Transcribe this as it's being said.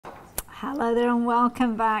Hello there and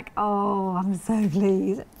welcome back. Oh, I'm so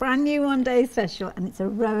pleased. Brand new one-day special, and it's a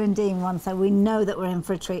Rowandean one, so we know that we're in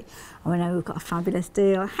for a treat. And we know we've got a fabulous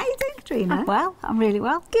deal. How you doing, Katrina? I'm well. I'm really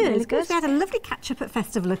well. Good, really good. We had a lovely catch-up at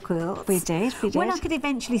Festival of Quilts. We did. When I could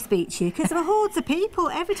eventually speak to you, because there were hordes of people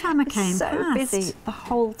every time I came so past. busy the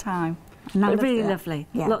whole time. But Really lovely.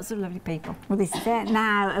 Yeah. Lots of lovely people. Well, this is it.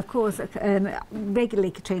 Now, of course,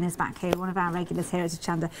 regularly Katrina's back here, one of our regulars here at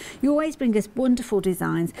Chanda. You always bring us wonderful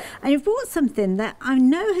designs. And you've brought something that I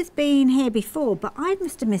know has been here before, but I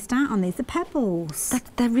must have missed out on these, the pebbles.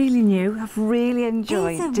 They're really new. I've really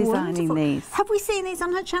enjoyed designing wonderful. these. Have we seen these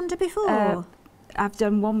on Chanda before? I've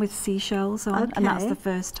done one with seashells on, and that's the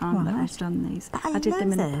first time that Right. I've done these. But I did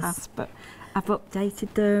them in the past, but I've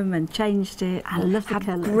updated them and changed it. I love the had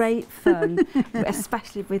colours. Great fun,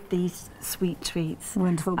 especially with these sweet treats.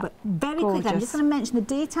 Wonderful, but very quickly, I'm just Gorgeous. going to mention the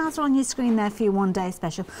details are on your screen there for your one-day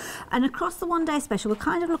special. And across the one-day special, we're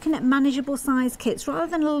kind of looking at manageable size kits rather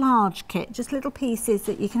than a large kit, just little pieces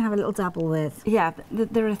that you can have a little dabble with. Yeah,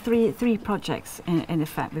 there are three projects in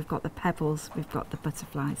effect. We've got the pebbles, we've got the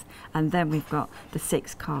butterflies, and then we've got the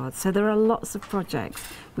 6 cards. So there are lots of projects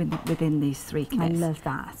within these 3 kits. I love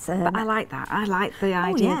that. But I like that. I like the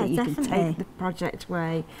idea yeah, that you definitely. can take the project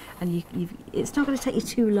away, and it's not going to take you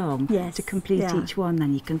too long to complete each one.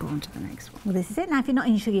 Then you can go on to the next one. Well, this is it. Now, if you're not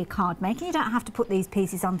into your card making, you don't have to put these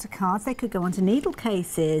pieces onto cards. They could go onto needle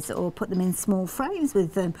cases or put them in small frames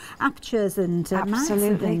with apertures and mounts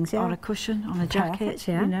and things. On a cushion, on a jacket. Perfect,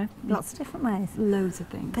 yeah. You know, Lots of different ways. loads of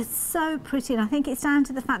things. But so pretty, and I think it's down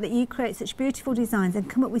to the fact that you create such beautiful designs and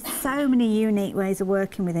come up with so many unique ways of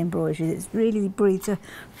working with embroidery. It's really breathed a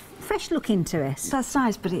fresh look into it. That's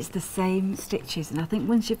nice, but it's the same stitches, and I think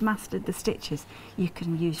once you've mastered the stitches, you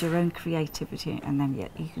can use your own creativity, and then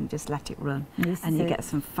you can just let it run, and you get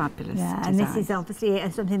some fabulous designs. And this is obviously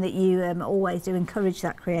something that you always do, encourage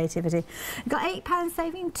that creativity. You've got £8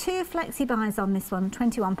 saving, 2 flexi buys on this one,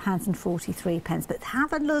 £21.43. But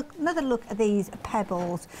have another look at these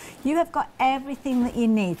pebbles. You have got everything that you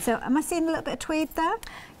need. So am I seeing a little bit of tweed there?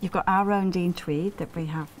 You've got our Rowandean tweed that we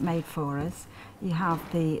have made for us. You have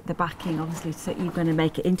the backing, obviously, so you're going to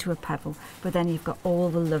make it into a pebble, but then you've got all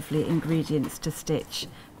the lovely ingredients to stitch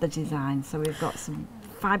the design. So we've got some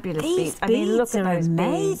fabulous beads. I mean, look at those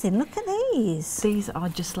amazing. Look at these. These are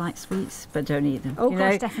just like sweets, but don't eat them. Oh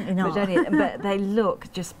gosh, definitely not. But don't eat them. But they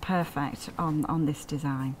look just perfect on this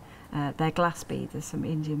design. They're glass beads, there's some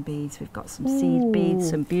Indian beads, we've got some seed beads,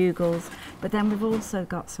 some bugles, but then we've also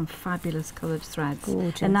got some fabulous coloured threads.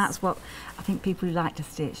 Gorgeous. And that's what I think people who like to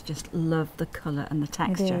stitch just love, the colour and the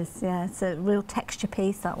texture. It is, yeah, it's a real texture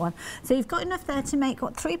piece, that one. So you've got enough there to make,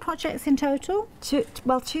 what, 3 projects in total? Two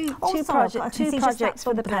sorry, projects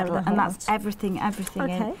for the pedal, and that's everything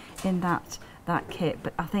Okay. in that kit,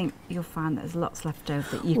 but I think you'll find there's lots left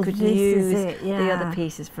over that you could this use is it, the other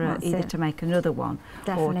pieces for either to make another one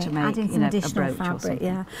or to make adding some a additional brooch fabric, or something.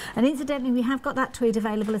 yeah. And incidentally, we have got that tweed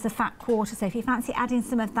available as a fat quarter, so if you fancy adding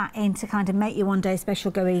some of that in to kind of make your one-day special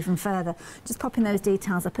go even further, just pop in those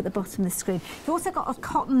details up at the bottom of the screen. You've also got a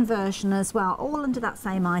cotton version as well, all under that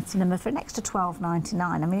same item number for an extra £12.99.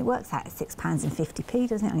 I mean, it works out at £6.50,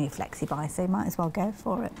 doesn't it, on your flexi buy, so you might as well go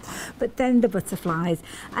for it. But then the butterflies,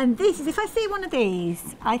 and this is, if I see one of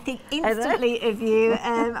these, I think instantly of you.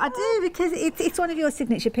 I do, because it's one of your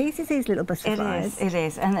signature pieces, these little butterflies. It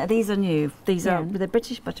is, and these are new. These are the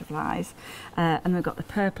British butterflies, and we've got the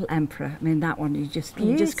purple emperor. I mean, that one you just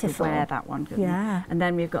could wear that one. Yeah. And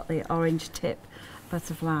then we've got the orange tip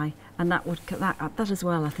butterfly, and that as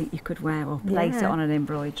well. I think you could wear or place it on an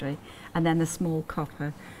embroidery, and then the small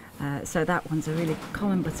copper. So that one's a really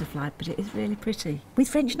common butterfly, but it is really pretty. With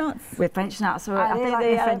French knots? With French knots. So I think like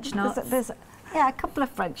the French knots. There's a couple of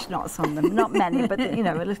French knots on them, not many, but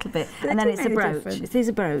a little bit. And then it's a brooch. It is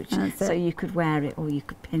a brooch, so you could wear it or you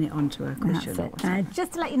could pin it onto a cushion. That's it.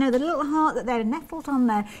 Just to let you know, the little heart that they're nestled on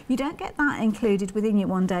there, you don't get that included within your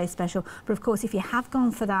one-day special. But of course, if you have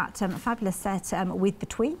gone for that fabulous set with the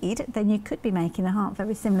tweed, then you could be making a heart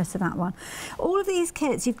very similar to that one. All of these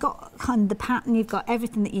kits, you've got kind of the pattern, you've got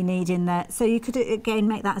everything that you need in there. So you could again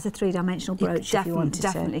make that as a 3-dimensional brooch if you wanted to.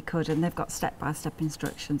 Definitely could, and they've got step-by-step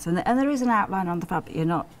instructions, and there is an outline on the fabric. You're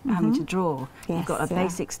not having to draw. You've got a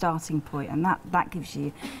basic starting point, and that gives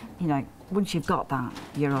you, once you've got that,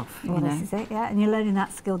 you're off. Well, this is it, yeah, and you're learning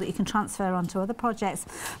that skill that you can transfer onto other projects.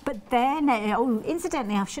 But then,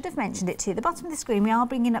 incidentally, I should have mentioned it to you. At the bottom of the screen, we are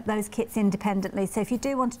bringing up those kits independently. So if you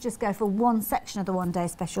do want to just go for one section of the one-day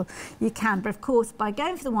special, you can. But of course, by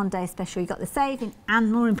going for the one-day special, you've got the saving,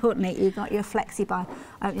 and more importantly, you've got your flexi by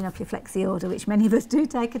opening up your flexi order, which many of us do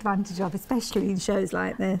take advantage of, especially in shows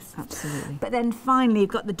like this. Absolutely. But then finally, you've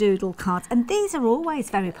got the doodle cards, and these are always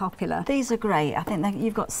very popular. These are great. I think that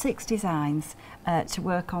you've got 6 designs to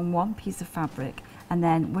work on one piece of fabric, and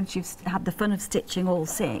then once you've had the fun of stitching all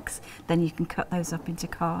 6, then you can cut those up into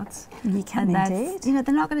cards. You can indeed. You know,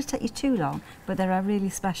 they're not going to take you too long, but they're a really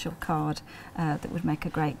special card that would make a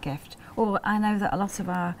great gift. Or I know that a lot of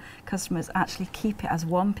our customers actually keep it as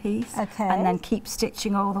one piece, and then keep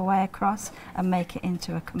stitching all the way across and make it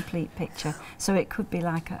into a complete picture. So it could be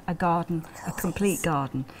like a garden, a complete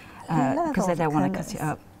garden, because they don't want to cut it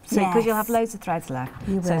up. So because you'll have loads of threads left,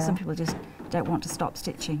 so some people just don't want to stop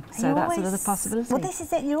stitching. So that's another possibility. Well, this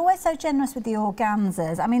is it. You're always so generous with the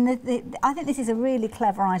organzas. I mean, I think this is a really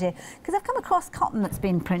clever idea, because I've come across cotton that's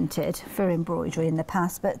been printed for embroidery in the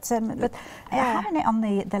past, but having it on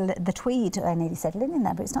the tweed, I nearly said linen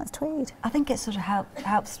there, but it's not, it's tweed. I think it sort of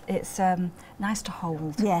helps. It's nice to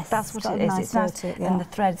hold. Yes, that's what it is. It's nice, and the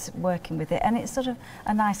threads working with it, and it's sort of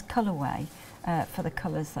a nice colourway. For the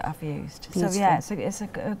colours that I've used. Beautiful. So yeah, it's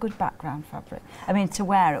a good background fabric. I mean, to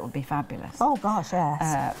wear it would be fabulous. Oh gosh,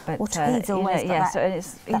 yes. But well, tweed's always got that, so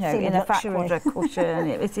it's in a fat quarter cushion.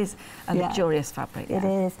 It is a luxurious fabric. It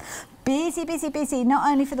is. Busy, busy, busy, not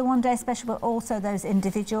only for the one-day special, but also those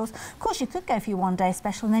individuals. Of course, you could go for your one-day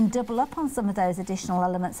special and then double up on some of those additional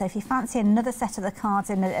elements. So if you fancy another set of the cards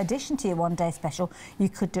in addition to your one-day special, you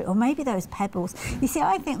could do it. Or maybe those pebbles. You see,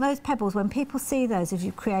 I think those pebbles, when people see those, if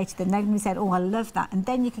you've created them, they're going to be saying, oh, I love that. And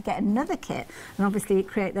then you could get another kit and obviously you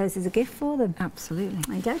create those as a gift for them. Absolutely.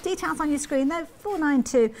 There you go. Details on your screen, though,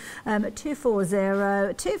 492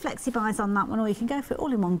 240. 2 flexi buys on that one, or you can go for it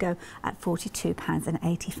all in one go at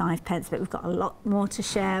 £42.85. But we've got a lot more to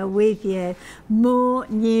share with you. More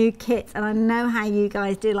new kits, and I know how you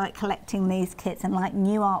guys do like collecting these kits and like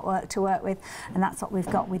new artwork to work with, and that's what we've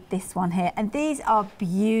got with this one here. And these are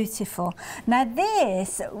beautiful. Now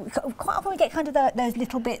this, quite often we get kind of those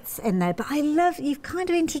little bits in there, but I love, you've kind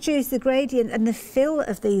of introduced the gradient and the fill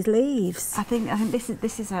of these leaves. I think this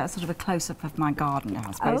is a sort of a close-up of my garden, I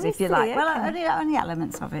suppose, if you like. Well, only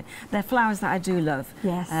elements of it. They're flowers that I do love.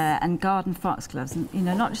 Yes. And garden foxgloves, and you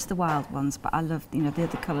know, not just the wild ones, but I love, you know, the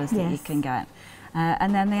other colours that you can get.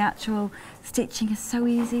 And then the actual stitching is so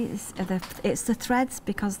easy. It's the threads,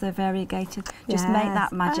 because they're variegated, just make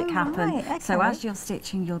that magic happen. Right, okay. So as you're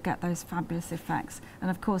stitching, you'll get those fabulous effects.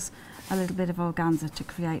 And of course, a little bit of organza to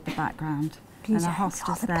create the background. Beautiful. And a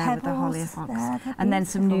hostas there with the hollyhocks, and then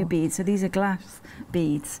some new beads. So these are glass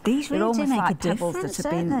beads. These really almost do make like a pebbles difference,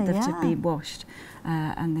 that have been washed,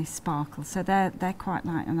 and they sparkle. So they're quite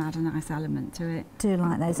nice and add a nice element to it. Do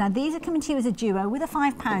like those. Now these are coming to you as a duo with a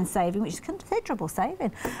 £5 saving, which is considerable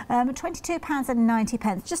saving.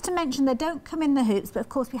 £22.90. Just to mention, they don't come in the hoops, but of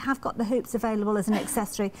course we have got the hoops available as an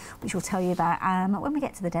accessory, which we'll tell you about when we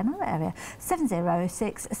get to the demo area.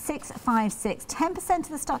 706 656. 10% of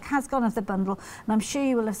the stock has gone of the bundle. And I'm sure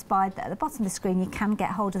you will have spied that at the bottom of the screen you can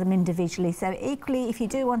get hold of them individually. So equally, if you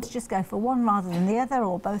do want to just go for one rather than the other,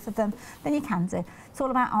 or both of them, then you can do. It's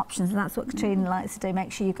all about options, and that's what Katrina likes to do.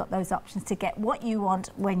 Make sure you've got those options to get what you want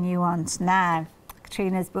when you want. Now,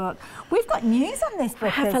 Katrina's book. We've got news on this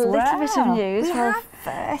book as well. I have a little bit of news. Well,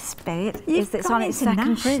 first bit is it's on its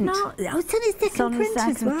second print. Oh, it's on its second print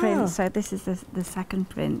as well. So this is the second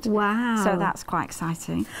print. Wow. So that's quite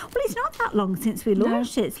exciting. Well, it's not that long since we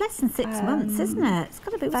launched it. It's less than 6 months, isn't it? It's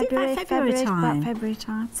got to be February time. About February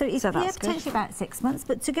time. So it's potentially about 6 months.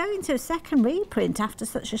 But to go into a second reprint after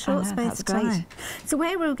such a short space of time. So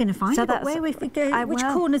where are we going to find you? Where if we go? Which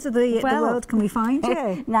corners of the world can we find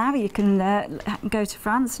you? Now you can go to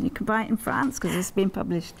France, and you can buy it in France, because it's been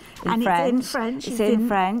published in French. It's in French. It's in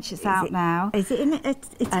French. It's out now. Is it in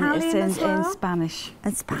Italian and it's as well? In Spanish.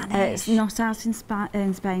 And Spanish. It's not out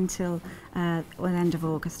in Spain till the end of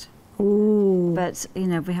August. Ooh. But you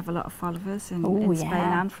know, we have a lot of followers in Spain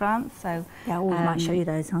and France, so I might show you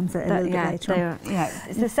those ones a little bit later on.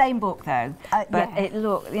 It's the same book though, but it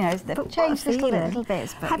they've changed little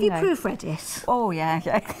bits. But, have you proofread it? Oh yeah.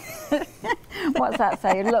 What's that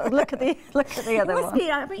saying? Look at the other one.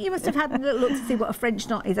 I think you must have had a little look to see what a French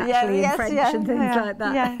knot is actually in French and things like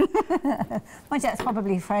that. Yeah. Mind you, that's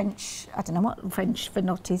probably French. I don't know what French for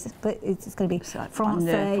knot is, but it's going to be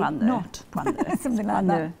Francais knot. Something like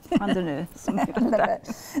that. Something like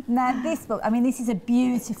that. Now, this book, I mean, this is a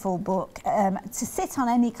beautiful book. To sit on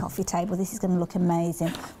any coffee table, this is going to look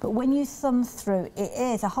amazing. But when you thumb through, it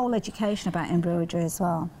is a whole education about embroidery as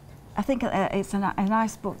well. I think it's a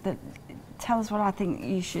nice book that tells what I think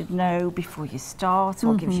you should know before you start,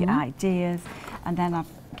 or gives you ideas, and then I've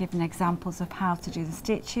given examples of how to do the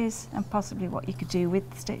stitches and possibly what you could do with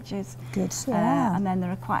the stitches. Good, yeah. And then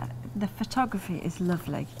the photography is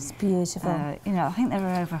lovely. It's beautiful. You know, I think there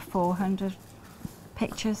are over 400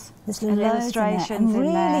 pictures There's and illustrations and really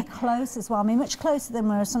in there. close as well. I mean, much closer than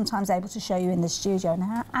we're sometimes able to show you in the studio,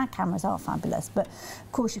 and our cameras are fabulous, but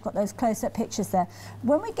of course you've got those close-up pictures there.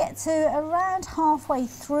 When we get to around halfway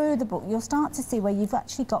through the book, you'll start to see where you've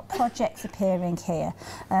actually got projects appearing here,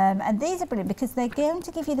 and these are brilliant because they're going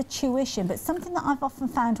to give you the tuition, but something that I've often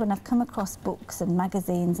found when I've come across books and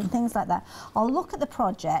magazines and things like that, I'll look at the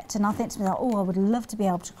project and I'll think to myself, oh, I would love to be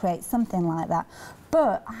able to create something like that,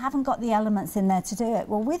 but I haven't got the elements in there to do it.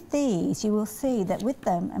 Well, with these, you will see that with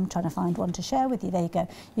them, I'm trying to find one to share with you. There you go.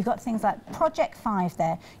 You've got things like Project 5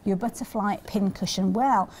 there, your butterfly pin cushion.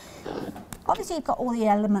 Well, obviously you've got all the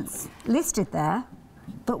elements listed there,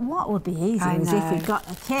 but what would be easier is if you've got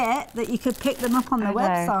a kit that you could pick them up on the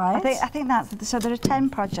website. I think that's, so there are 10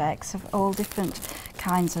 projects of all different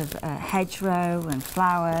kinds of hedgerow and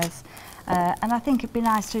flowers, and I think it'd be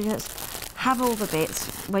nice to just have all the bits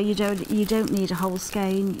where you don't need a whole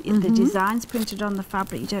skein. The design's printed on the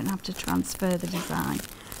fabric, you don't have to transfer the design.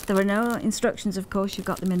 There are no instructions, of course, you've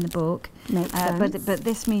got them in the book, but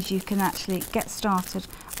this means you can actually get started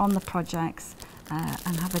on the projects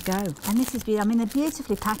and have a go. And this is, I mean, they're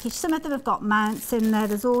beautifully packaged. Some of them have got mounts in there.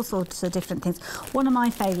 There's all sorts of different things. One of my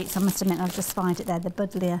favourites, I must admit, I've just spied it there, the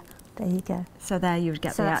Budlier. There you go. So there you would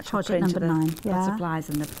get the actual project print number of the 9. butterflies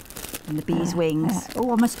and the bees' wings.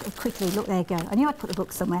 Oh, I must quickly look. There you go. I knew I'd put the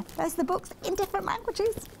books somewhere. There's the books in different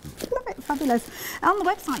languages. Love it, fabulous. On the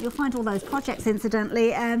website, you'll find all those projects,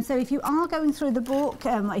 incidentally. So if you are going through the book,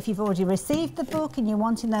 if you've already received the book and you're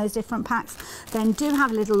wanting those different packs, then do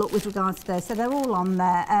have a little look with regards to those. So they're all on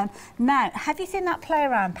there. Now, have you seen that play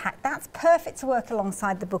around pack? That's perfect to work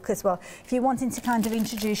alongside the book as well. If you're wanting to kind of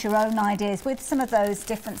introduce your own ideas with some of those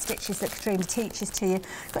different stitches that Katrina teaches to you.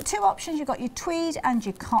 You've got 2 options. You've got your tweed and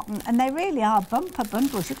your cotton, and they really are bumper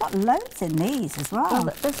bundles. You've got loads in these as well.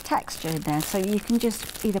 Well, there's texture in there, so you can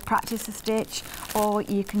just either practice a stitch or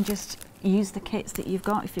you can just use the kits that you've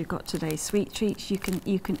got. If you've got today's sweet treats, you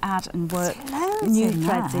can add and work new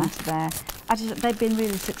threads into there. They've been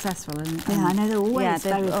really successful, and yeah, I know they're always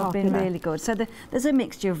very popular. They've been really good. So there's a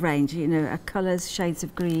mixture of range, you know, colours, shades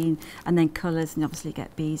of green, and then colours, and obviously you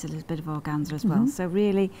get bees, a little bit of organza as well. So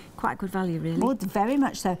really quite good value, really. Well, very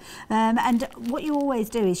much so. And what you always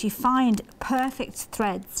do is you find perfect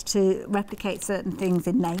threads to replicate certain things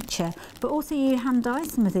in nature, but also you hand dye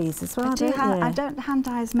some of these as well. I don't hand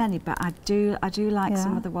dye as many, but I do like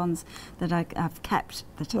some of the ones that I've kept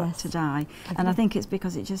to dye, and I think it's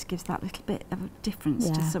because it just gives that little bit of a difference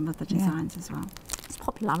to some of the designs as well. It's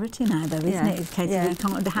popularity now, though, isn't it? In case you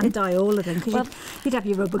can't hand dye all of them, because you'd have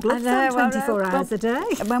your rubber gloves on 24 hours a day.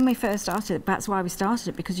 When we first started, that's why we started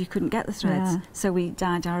it, because you couldn't get the threads, so we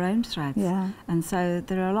dyed our own threads. And so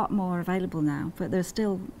there are a lot more available now, but there's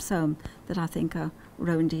still some that I think are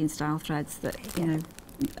Rowandean style threads that, you know,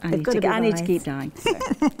 I need to keep dyeing. So.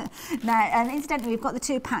 Now, incidentally, we've got the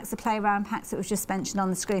 2 packs, the play around packs that was just mentioned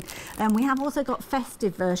on the screen. We have also got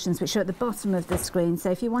festive versions, which are at the bottom of the screen.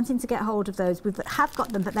 So if you're wanting to get hold of those, we have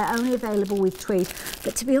got them, but they're only available with tweed.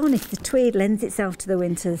 But to be honest, the tweed lends itself to the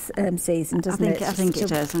winter season, doesn't it? I think it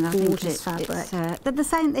does, and I think it's fabric. They're the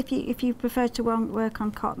same. If you prefer to work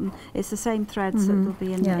on cotton, it's the same threads that will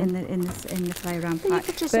be in the play around pack.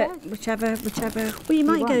 But whichever. Well, you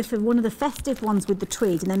might go for one of the festive ones with the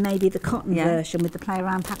tweed, and then maybe the cotton version with the play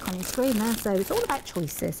around pack on your screen there. So it's all about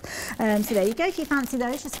choices. So there you go. If you fancy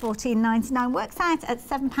those, just $14.99. Works out at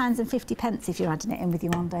 £7.50 if you're adding it in with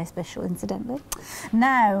your one-day special, incidentally.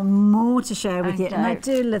 Now, more to share with you. And I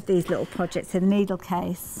do love these little projects in the needle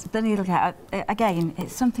case. The needle case, again,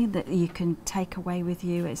 it's something that you can take away with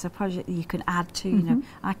you. It's a project that you can add to. You know,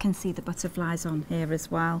 I can see the butterflies on here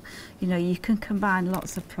as well. You know, you can combine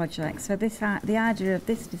lots of projects. So the idea of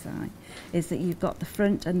this design is that you've got the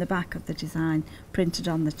front and the back of the design printed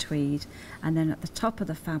on the tweed, and then at the top of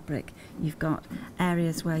the fabric you've got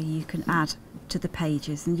areas where you can add to the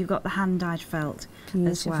pages, and you've got the hand-dyed felt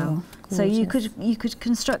as well. Gorgeous. So you could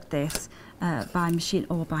construct this by machine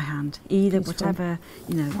or by hand, either, Beautiful. whatever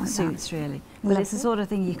Like suits really. But Lovely. it's the sort of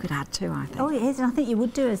thing you could add to, I think. Oh, it is, and I think you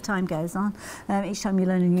would do as time goes on. Each time you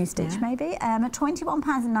learn a new stitch, Yeah. maybe. At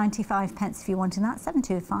 £21.95 if you're wanting that.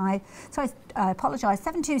 725. Sorry, I apologise.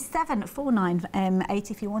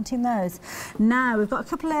 727.49 if you're wanting those. Now we've got a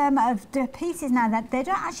couple of pieces now that they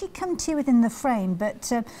don't actually come to you within the frame,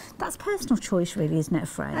 but that's personal choice, really, isn't it? A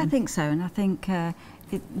frame. I think so, and I think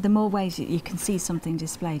the more ways that you can see something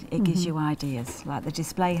displayed, it gives you ideas. Like the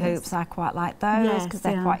display hoops, I quite like those Yes, because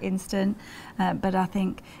they're quite instant. But I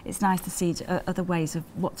think it's nice to see other ways of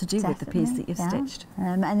what to do with the piece that you've stitched.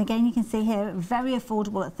 And again, you can see here, very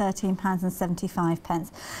affordable at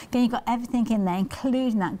 £13.75. Again, you've got everything in there,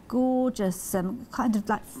 including that gorgeous kind of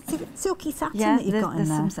like silky satin that you've got in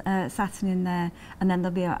there. There's some satin in there, and then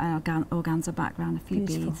there'll be an organza background, a few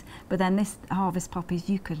beads. But then this harvest poppies,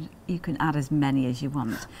 you can add as many as you want.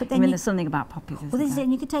 But then there's something about poppies, isn't this is there? it,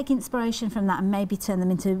 and you could take inspiration from that and maybe turn them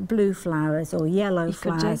into blue flowers or yellow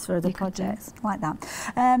flowers for other projects like that.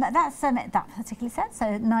 That's that particular set,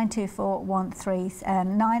 so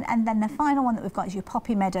 924139, and then the final one that we've got is your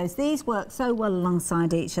poppy meadows. These work so well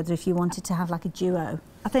alongside each other if you wanted to have like a duo.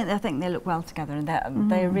 I think they look well together, and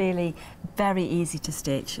they're really very easy to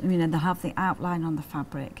stitch. I mean, and they have the outline on the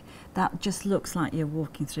fabric that just looks like you're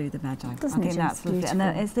walking through the meadow. I think that's lovely, and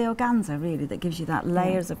it's the organza really that gives you that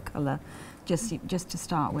layers of colour, just to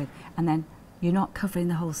start with, and then you're not covering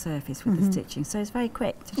the whole surface with the stitching, so it's very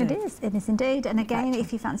quick to do. It is indeed. And again,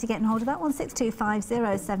 if you fancy getting hold of that one,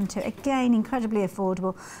 625072. Again, incredibly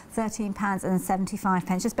affordable,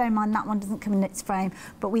 £13.75. Just bear in mind that one doesn't come in its frame,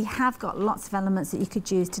 but we have got lots of elements that you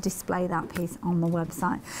could use to display that piece on the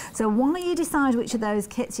website. So while you decide which of those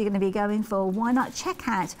kits you're going to be going for, why not check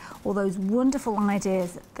out all those wonderful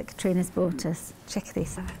ideas that Katrina's brought us. Check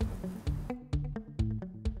this out.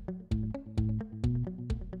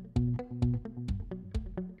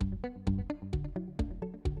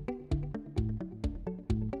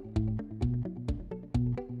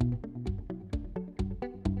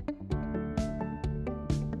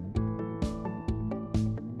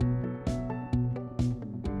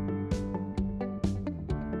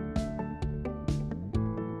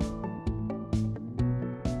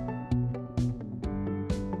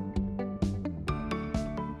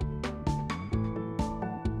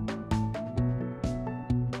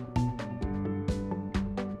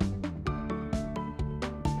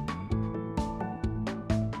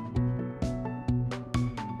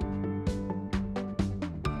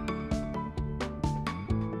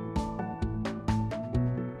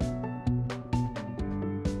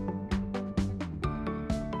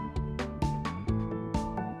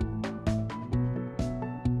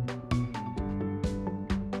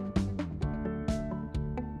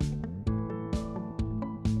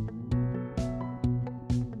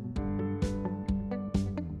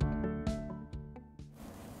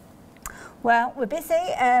 Well, we're busy.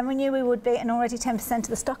 We knew we would be, and already 10% of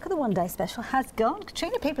the stock of the one day special has gone.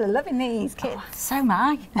 Katrina, people are loving these kits. Oh, so am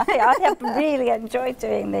I. I have really enjoyed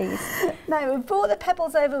doing these. No, we've brought the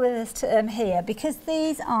pebbles over with us to, here because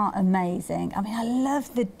these are amazing. I mean, I love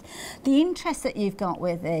the interest that you've got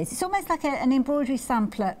with these. It's almost like an embroidery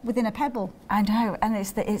sampler within a pebble. I know, and it's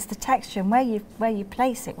the texture and where you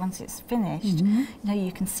place it once it's finished. You know,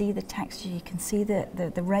 you can see the texture, you can see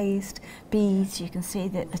the raised beads, you can see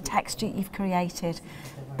the texture you've created,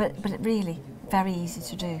 but it really very easy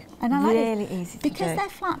to do, and really easy to do. Because they're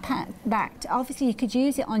flat backed, obviously you could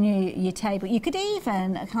use it on your table. You could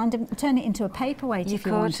even kind of turn it into a paperweight if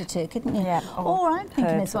you wanted to, couldn't you? Yeah. Or I'm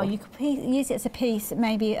thinking as well, you could use it as a piece,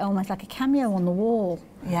 maybe almost like a cameo on the wall.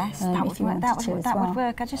 Yes, that would work. That would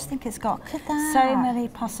work. I just think it's got so many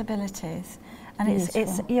possibilities, and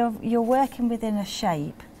you're working within a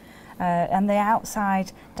shape. And the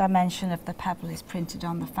outside dimension of the pebble is printed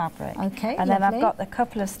on the fabric. Okay, and then I've got a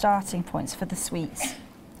couple of starting points for the sweets.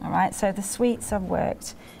 All right, so the sweets I've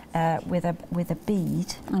worked with a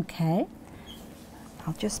bead. Okay.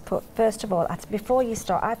 I'll just put, first of all, before you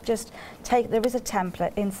start, there is a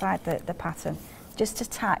template inside the pattern. Just to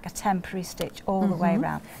tack a temporary stitch all the way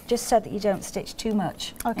around, just so that you don't stitch too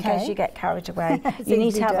much in case you get carried away. You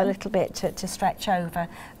need to have a little bit to stretch over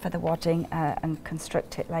for the wadding and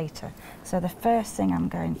construct it later. So the first thing I'm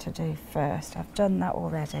going to do first, I've done that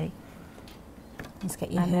already. Let's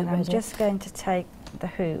get your hoop ready. I'm just going to take the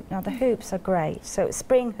hoop. Now the hoops are great. So it's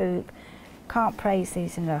spring hoop, can't praise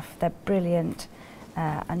these enough. They're brilliant.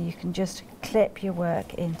 And you can just clip your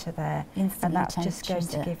work into there. Instantly and that's just going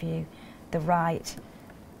to give you the right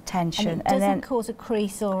tension. And it doesn't cause a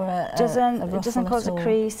crease or a it doesn't cause a all.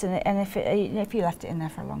 crease, and if you left it in there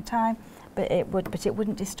for a long time, but it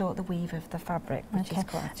wouldn't distort the weave of the fabric, which is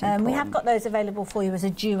quite important. We have got those available for you as a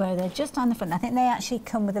duo. They're just on the front. I think they actually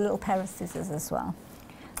come with a little pair of scissors as well.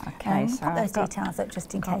 Okay, so pop those details up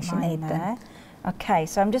just in case you need them. Okay,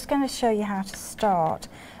 so I'm just going to show you how to start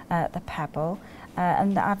the pebble,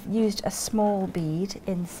 and I've used a small bead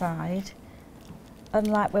inside.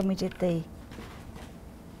 Unlike when we did the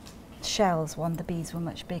shells one, the beads were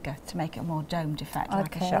much bigger to make it a more domed effect,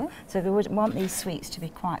 like a shell. So we would want these sweets to be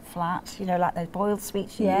quite flat, you know, like those boiled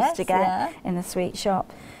sweets you used to get in the sweet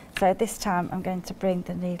shop. So this time I'm going to bring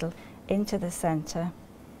the needle into the centre,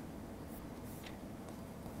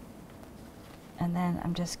 and then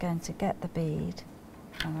I'm just going to get the bead,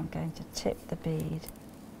 and I'm going to tip the bead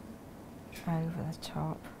over the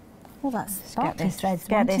top. Well, that's sparkly threads.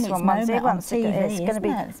 Get this one once on TV, it's going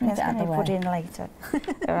to be put in later.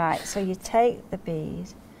 All right, so you take the bead,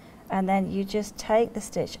 and then you just take the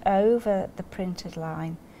stitch over the printed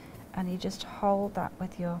line, and you just hold that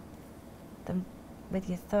with your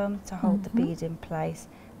thumb to hold the bead in place,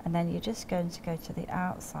 and then you're just going to go to the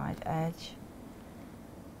outside edge,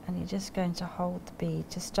 and you're just going to hold the bead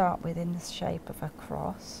to start with in the shape of a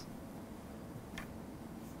cross.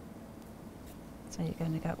 So you're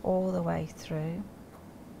going to go all the way through,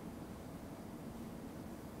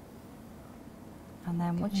 and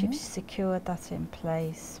then once you've secured that in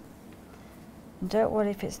place, and don't worry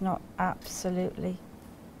if it's not absolutely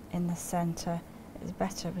in the centre, it's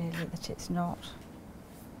better really that it's not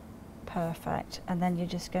perfect, and then you're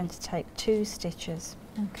just going to take 2 stitches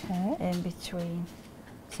in between.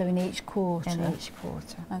 So in each quarter? In each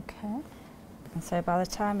quarter. Okay. And so by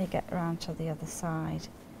the time you get around to the other side,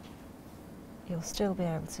 you'll still be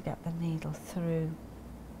able to get the needle through.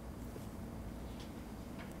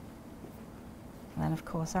 And then of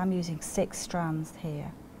course I'm using 6 strands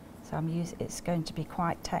here, so it's going to be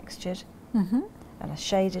quite textured and a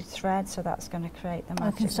shaded thread, so that's going to create the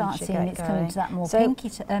magic. I can start seeing it's coming to that more pinky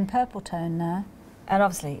purple tone now. And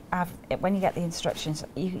obviously when you get the instructions,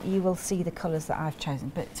 you will see the colours that I've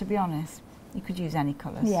chosen, but to be honest, you could use any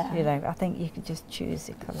colours. Yeah. You know, I think you could just choose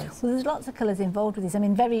the colours. Well, there's lots of colours involved with this. I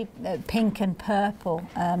mean, very pink and purple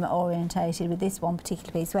orientated with this one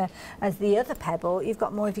particular piece, whereas the other pebble, you've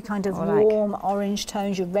got more of your kind of warm orange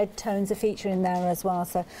tones, your red tones are featuring there as well.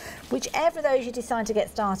 So whichever of those you decide to get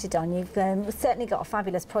started on, you've certainly got a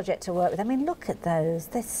fabulous project to work with. I mean, look at those.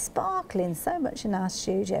 They're sparkling so much in our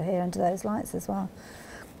studio here under those lights as well.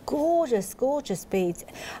 Gorgeous, gorgeous beads.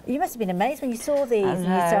 You must have been amazed when you saw these. And you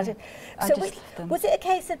started. So was it a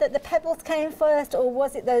case of that the pebbles came first, or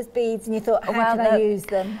was it those beads and you thought, how can I use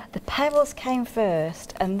them? The pebbles came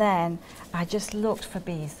first, and then I just looked for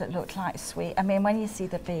beads that looked like sweet. I mean, when you see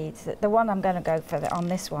the beads, the one I'm going to go for on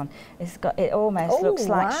this one, it almost looks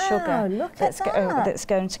like sugar. Look at that. That's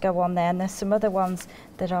going to go on there. And there's some other ones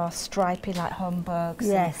that are stripy, like humbugs.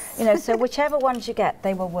 Yes. And, you know, so whichever ones you get,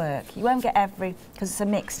 they will work. You won't get every, because it's a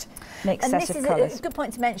mixed set of colours. And this is a good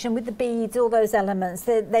point to mention, with the beads, all those elements,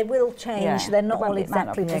 they will change. Yeah, they're not all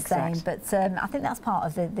exactly the same, exact. but I think that's part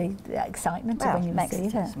of the excitement of when you see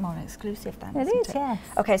it. It's more exclusive then, It isn't is, yes.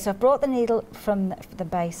 Okay, so I've brought the needle from the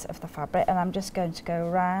base of the fabric, and I'm just going to go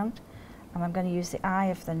around, and I'm going to use the eye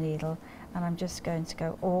of the needle, and I'm just going to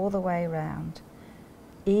go all the way around.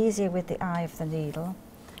 Easier with the eye of the needle,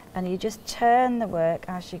 and you just turn the work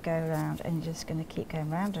as you go around, and you're just going to keep going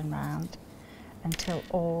round and round until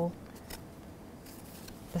all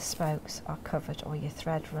the spokes are covered or your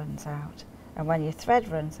thread runs out. And when your thread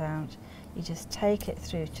runs out, you just take it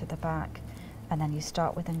through to the back, and then you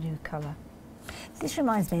start with a new colour. This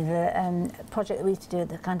reminds me of a project that we used to do,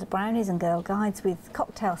 the kind of brownies and girl guides with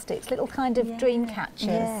cocktail sticks, little kind of dream catchers.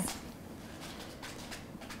 Yeah.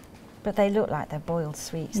 But they look like they're boiled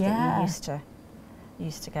sweets that you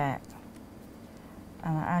used to get.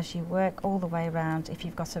 And as you work all the way around, if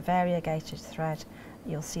you've got a variegated thread,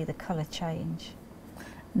 you'll see the colour change.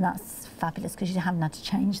 And that's fabulous, because you haven't had to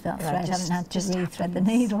change that thread, just, haven't had to re-thread the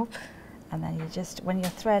needle. And then you just, when your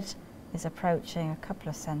thread is approaching a couple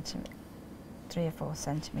of 3 or 4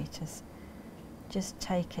 centimetres, just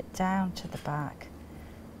take it down to the back,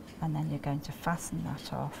 and then you're going to fasten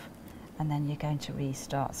that off, and then you're going to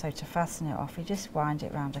restart. So to fasten it off, you just wind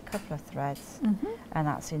it around a couple of threads, and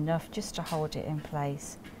that's enough just to hold it in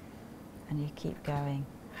place, and you keep going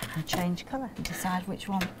and change colour and decide which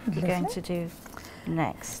one you're going to do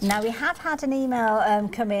next. Now we have had an email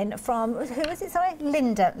come in from, who was it, sorry?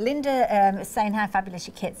 Linda. Linda saying how fabulous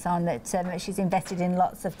your kits are, and that she's invested in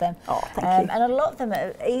lots of them. Oh, thank you. And a lot of them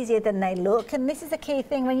are easier than they look, and this is the key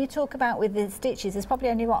thing when you talk about with the stitches, there's probably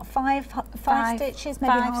only, what, five stitches,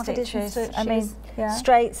 maybe half a dozen stitches? I mean,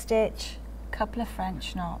 straight stitch, couple of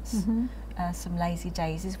French knots, some lazy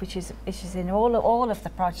daisies, which is in all of the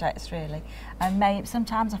projects really, and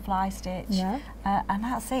sometimes a fly stitch, and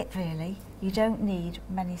that's it really. You don't need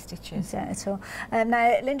many stitches. At all.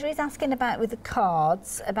 Now, Linda is asking about with the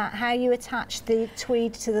cards, about how you attach the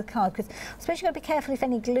tweed to the card, because I suppose you've got to be careful if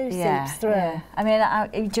any glue seeps through. Yeah. I mean,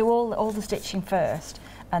 I do all the stitching first,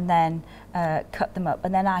 and then cut them up,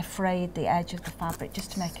 and then I frayed the edge of the fabric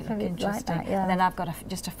just to make it look interesting. Like that, and then I've got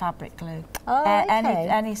just a fabric glue. Oh, okay.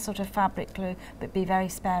 Any sort of fabric glue, but be very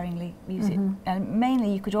sparingly. Use it, and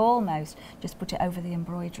mainly you could almost just put it over the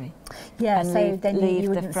embroidery. Yeah, and so then leave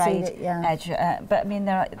the frayed edge. But I mean,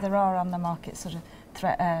 there are on the market sort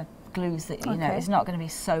of glues that you know it's not going to be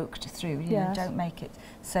soaked through. You know, don't make it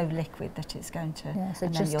so liquid that it's going to. So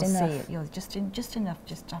and then you'll see it. You'll just enough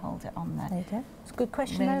just to hold it on there. There you go. It's a good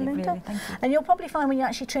question, really, Linda. Really, thank you. And you'll probably find when you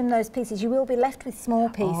actually trim those pieces, you will be left with small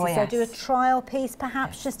pieces. Oh, yes. So do a trial piece,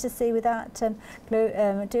 perhaps, just to see without glue.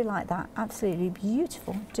 I do like that. Absolutely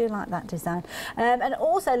beautiful. Do like that design. And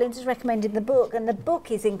also, Linda's recommended the book, and the book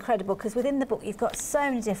is incredible because within the book you've got so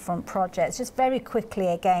many different projects. Just very quickly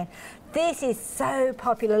again. This is so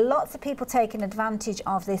popular. Lots of people taking advantage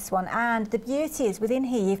of this one, and the beauty is within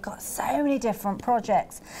here you've got so many different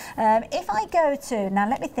projects. If I go to, now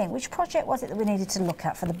let me think, which project was it that we needed to look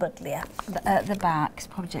at for the Buddleia? The back,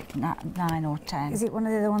 project 9 or 10. Is it one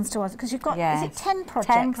of the other ones to us? Because you've got, is it 10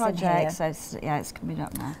 projects? 10 projects, so it's coming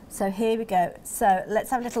up now. So here we go. So let's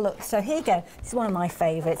have a little look. So here you go. This is one of my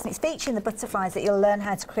favourites, and it's featuring the butterflies that you'll learn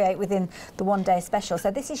how to create within the one-day special.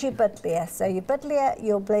 So this is your Buddleia. So your Buddleia,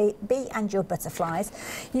 your bee and your butterflies.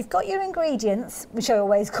 You've got your ingredients, which I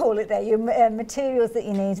always call it there, your materials that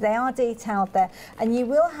you need. They are detailed there, and you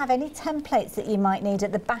will have any templates that you might need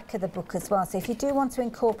at the back of the book as well. So if you do want to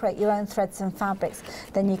incorporate your own threads and fabrics,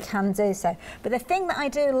 then you can do so. But the thing that I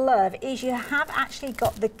do love is you have actually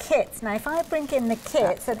got the kits. Now if I bring in the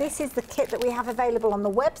kit, so this is the kit that we have available on the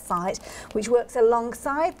website, which works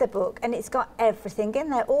alongside the book, and it's got everything in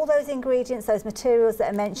there, all those ingredients, those materials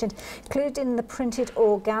that are mentioned, including the printed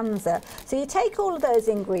organza. So you take all of those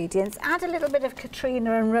ingredients, add a little bit of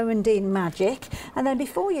Katrina and Rowandean magic, and then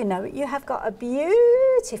before you know it, you have got a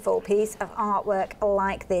beautiful piece of artwork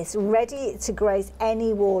like this, ready to grace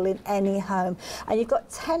any wall in any home. And you've got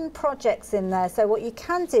 10 projects in there, so what you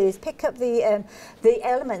can do is pick up the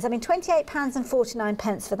elements. I mean,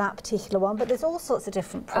 £28.49 for that particular one, but there's all sorts of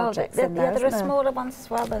different projects in there. Yeah, there are smaller ones as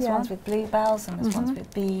well. There's ones with bluebells, and there's ones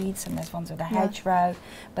with beads, and there's ones with a hedgerow,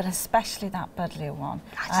 but especially that Buddleia one.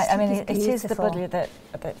 I mean, it is the Buddleia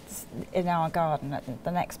that's in our garden, at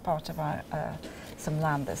the next part of our some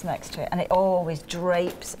land that's next to it, and it always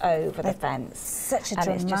drapes over the fence. Such a and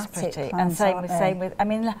dramatic it's just pretty. plant, And same with. I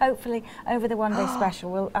mean, hopefully over the one-day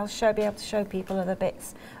special, I'll be able to show people other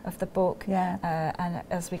bits of the book, and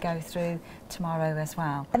as we go through tomorrow as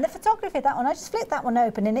well. And the photography of that one, I just flipped that one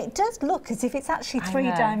open, and it does look as if it's actually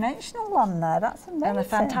three-dimensional on there. That's amazing. And the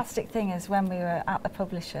fantastic thing is, when we were at the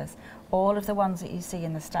publishers, all of the ones that you see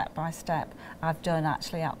in the step-by-step, I've done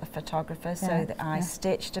actually at the photographer, so that I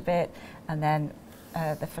stitched a bit, and then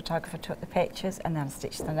the photographer took the pictures, and then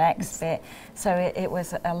stitched the next bit. So it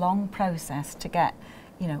was a long process to get,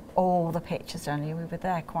 you know, all the pictures done. We were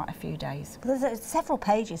there quite a few days. There's several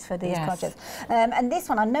pages for these projects. And this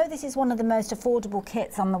one, I know this is one of the most affordable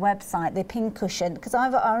kits on the website, the pin cushion, because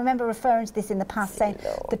I remember referring to this in the past, saying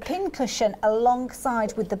the pin cushion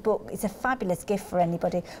alongside with the book is a fabulous gift for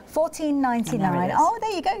anybody. £14.99. Oh,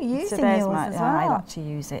 there you go, using yours as well. I like to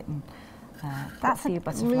use it. And that's a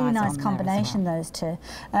really nice combination, those two.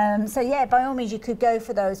 So yeah, by all means you could go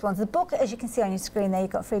for those ones. The book, as you can see on your screen there, you've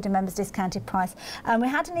got Freedom Members discounted price. And we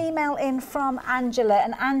had an email in from Angela,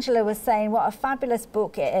 and Angela was saying what a fabulous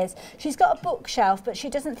book it is. She's got a bookshelf, but she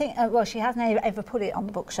doesn't think, well, she hasn't ever put it on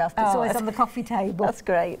the bookshelf, but it's always on the coffee table. That's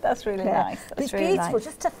great. That's really nice. It's really beautiful,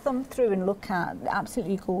 just to thumb through and look at.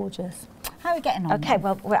 Absolutely gorgeous. How are we getting on? Okay,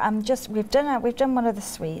 well, we've done one of the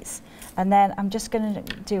suites, and then I'm just going to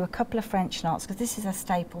do a couple of French knots, because this is a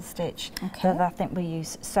staple stitch that I think we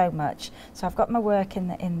use so much. So I've got my work in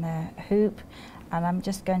the hoop, and I'm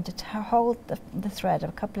just going to hold the thread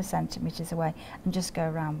a couple of centimetres away and just go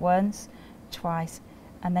around once, twice,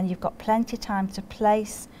 and then you've got plenty of time to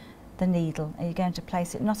place the needle, and you're going to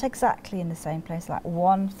place it not exactly in the same place, like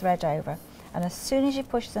one thread over. And as soon as you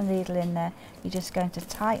push the needle in there, you're just going to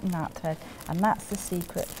tighten that thread, and that's the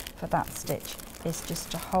secret for that stitch. is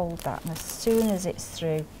just to hold that, and as soon as it's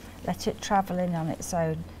through, let it travel in on its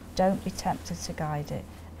own. Don't be tempted to guide it,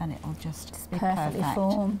 and it'll just be perfectly perfect.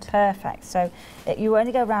 formed. Perfect. So you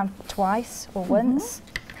only go around twice or once,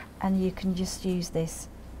 and you can just use this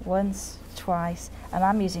once, twice, and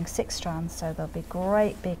I'm using 6 strands, so there'll be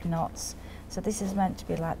great big knots. So this is meant to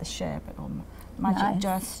be like the sherbet or magic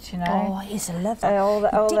dust, you know. Oh, it's a lovely. All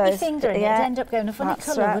Dip those, your finger in it, it'd end up going a funny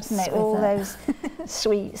colour, right, wouldn't it? all those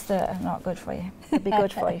sweets that are not good for you. It'd be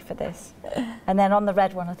good for you for this. And then on the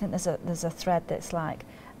red one, I think there's a thread that's like,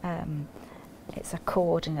 it's a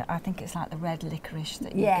cord, and I think it's like the red licorice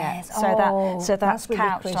that you get. So that's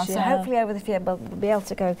couched on. So hopefully over the field we'll be able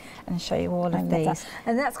to go and show you all of these.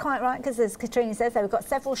 And that's quite right, because as Katrina says, we've got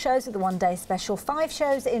several shows of the one-day special, 5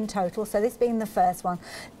 shows in total, so this being the first one.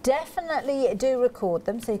 Definitely do record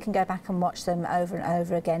them so you can go back and watch them over and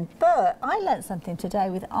over again. But I learnt something today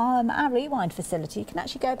with our rewind facility. You can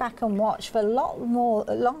actually go back and watch for a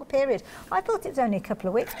longer period. I thought it was only a couple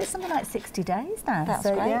of weeks, but it's something like 60 days now. That's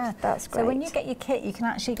great. Yeah. That's great. So when you get your kit, you can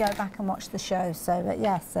actually go back and watch the show. So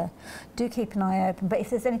yes, do keep an eye open. But if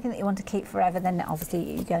there's anything that you want to keep forever, then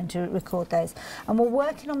obviously you're going to record those. And we're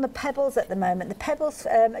working on the pebbles at the moment. The pebbles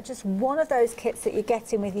are just one of those kits that you're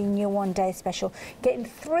getting within your one-day special. Getting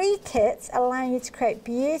 3 kits allowing you to create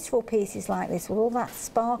beautiful pieces like this with all that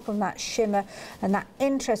sparkle and that shimmer and that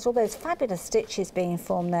interest, all those fabulous stitches being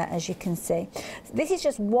formed there, as you can see. This is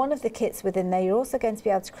just one of the kits within there. You're also going to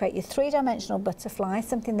be able to create your 3-dimensional butterfly,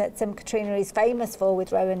 something that Katrina is famous for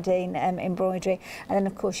with Rowandean Embroidery. And then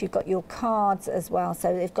of course you've got your cards as well,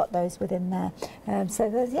 so they've got those within there. So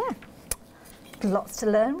there's, yeah, lots to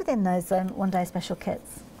learn within those one-day special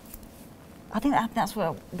kits. I think that's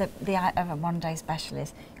what the art of a one-day special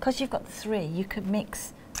is, because you've got the 3. You could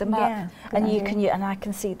mix them up, and and I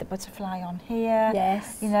can see the butterfly on here.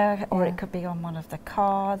 Yes, you know, or it could be on one of the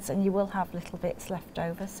cards, and you will have little bits left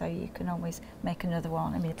over, so you can always make another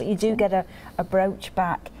one. I mean, but you do get a brooch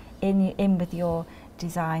back in with your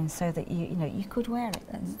design, so that you know you could wear it,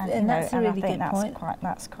 and that's a really good point.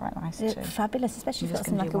 That's quite nice too. Fabulous, especially if you've got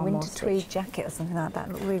something like a winter tweed jacket or something like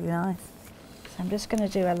that. Look really nice. So I'm just going to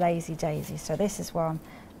do a lazy daisy. So this is one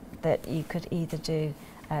that you could either do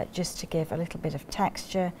just to give a little bit of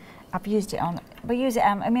texture. I've used it on. We use it.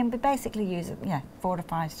 I mean, we basically use it. 4 to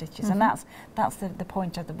 5 stitches, and that's the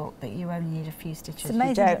point of the book, that you only need a few stitches. It's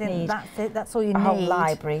amazing. You don't need that's it. That's all you need. A whole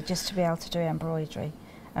library just to be able to do embroidery.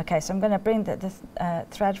 Okay, so I'm going to bring the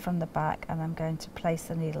thread from the back, and I'm going to place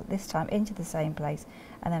the needle this time into the same place,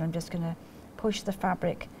 and then I'm just going to push the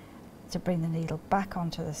fabric to bring the needle back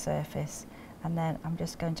onto the surface, and then I'm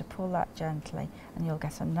just going to pull that gently, and you'll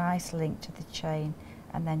get a nice link to the chain,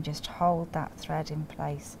 and then just hold that thread in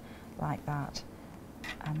place like that.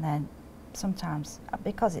 And then sometimes,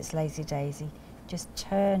 because it's lazy daisy, just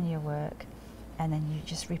turn your work, and then you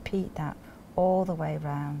just repeat that all the way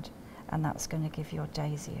round, and that's going to give your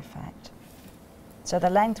daisy effect. So the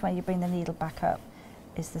length when you bring the needle back up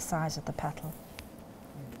is the size of the petal.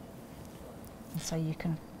 And so you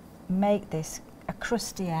can make this a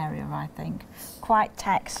crusty area, I think, quite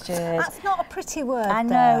textured. That's not a pretty word. I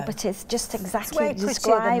know, but it's just exactly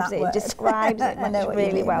describes it. It describes it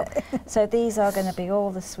really well. So these are going to be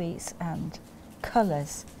all the sweets and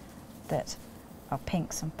colours that are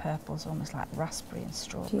pinks and purples, almost like raspberry and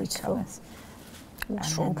strawberry colours. And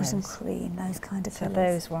strawberries and cream, those kind of colours. So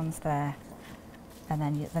those ones there. And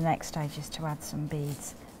then the next stage is to add some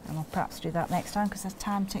beads. And we'll perhaps do that next time, because as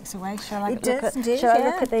time ticks away. Shall I look at the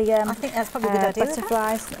I think that's probably a good idea.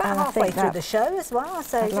 Butterflies? About halfway through the show as well,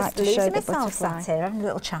 so I'd like to show the myself butterfly. sat here having a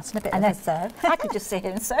little chat and a bit of a sew. I could just sit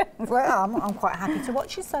here and sew. Well, I'm quite happy to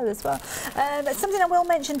watch you sew as well. But something I will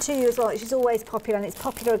mention to you as well, which is always popular, and it's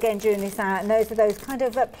popular again during this hour, and those are those kind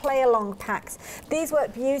of play-along packs. These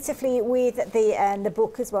work beautifully with the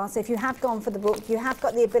book as well. So if you have gone for the book, you have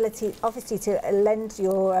got the ability, obviously, to lend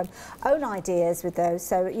your own ideas with those.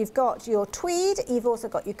 So you've got your tweed, you've also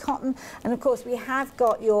got your cotton, and of course we have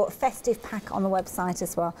got your festive pack on the website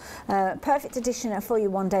as well. Perfect edition for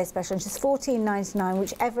your one-day special, and just $14.99,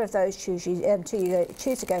 whichever of those choose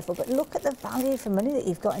to go for. But look at the value for money that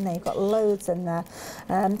you've got in there. You've got loads in there.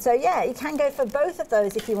 So yeah, you can go for both of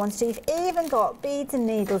those if you want to. You've even got beads and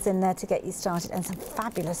needles in there to get you started, and some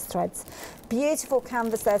fabulous threads. Beautiful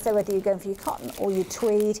canvas there, so whether you're going for your cotton or your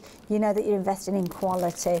tweed, you know that you're investing in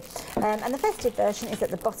quality. And the festive version is at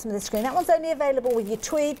the bottom of the screen. That one's only available with your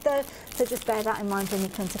tweed though, so just bear that in mind when you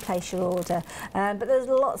come to place your order. But there's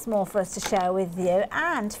lots more for us to share with you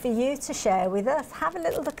and for you to share with us. Have a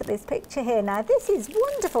little look at this picture here now. This is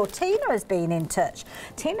wonderful. Tina has been in touch.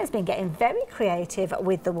 Tina's been getting very creative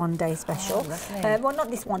with the one day special. Well, not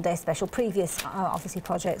this one day special, previous obviously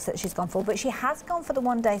projects that she's gone for, but she has gone for the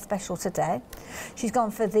one day special today. She's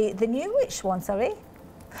gone for the new, which one, sorry?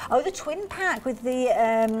 Oh, the twin pack with the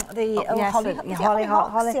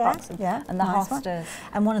hollyhocks and the hostas.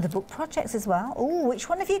 And one of the book projects as well. Oh, which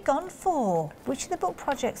one have you gone for? Which of the book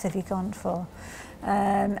projects have you gone for?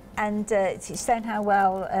 She's saying how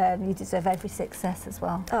well you deserve every success as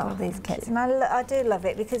well for all these kits. And I do love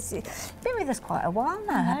it because you've been with us quite a while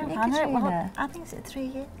now, haven't you, Katrina? Well, I think it's 3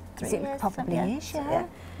 years. 3 years, probably is, yeah.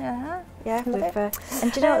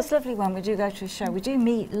 And do you know what's lovely when we do go to a show? We do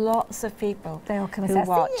meet lots of people. They all come who and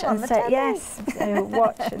watch and say yes. They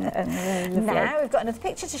watch and really now we've got another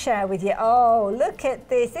picture to share with you. Oh, look at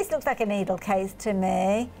this. This looks like a needle case to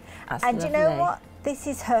me. That's and lovely. You know what? This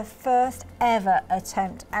is her first ever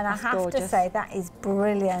attempt, and That's I have gorgeous. to say that is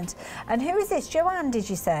brilliant. And who is this? Joanne, did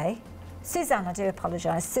you say? Suzanne, I do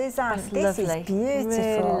apologise. Suzanne, That's this lovely. is beautiful.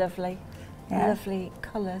 Really lovely. Yeah. Lovely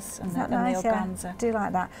colours and the Nice, organza. Yeah. Do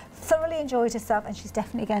like that. Thoroughly enjoyed herself, and she's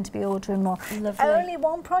definitely going to be ordering more. Lovely. Only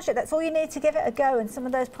one project, that's all you need to give it a go, and some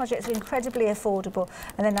of those projects are incredibly affordable,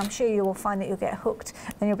 and then I'm sure you will find that you'll get hooked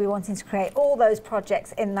and you'll be wanting to create all those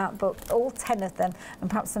projects in that book, all 10 of them, and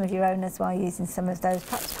perhaps some of your own as well, using some of those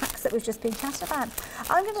perhaps packs that we've just been chatting about.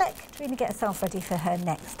 I'm going to let Katrina get herself ready for her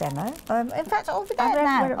next demo. In fact, we're there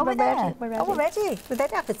now. We're ready. Oh, we're ready. We're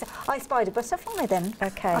ready. I spied a butterfly then.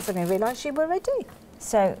 Okay. I suddenly realised you were ready.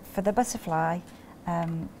 So for the butterfly,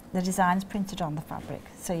 the design is printed on the fabric.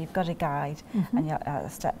 So you've got a guide and a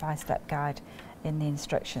step-by-step guide in the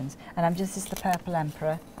instructions. And this is the purple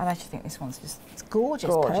emperor. I actually think this one's just It's gorgeous,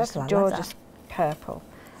 gorgeous, purple. gorgeous purple.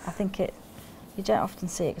 I think you don't often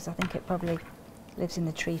see it because I think it probably lives in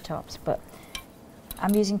the treetops. But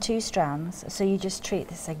I'm using 2 strands, so you just treat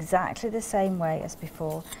this exactly the same way as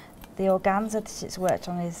before. The organza that it's worked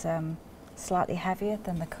on is slightly heavier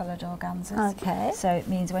than the coloured organzas. Okay. So it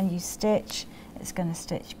means when you stitch, it's going to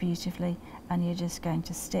stitch beautifully, and you're just going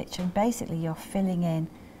to stitch, and basically you're filling in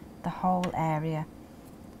the whole area.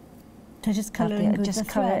 So just colouring with just the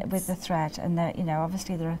colour threads. it with the thread, and you know,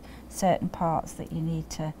 obviously there are certain parts that you need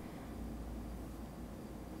to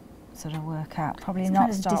sort of work out. Probably Some not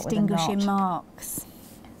kind of start with a knot. distinguishing marks.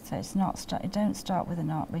 So it's not don't start with a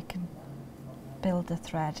knot. We can build the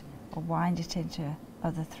thread or wind it into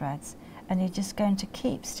other threads, and you're just going to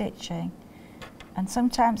keep stitching. And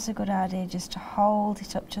sometimes it's a good idea just to hold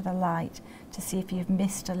it up to the light to see if you've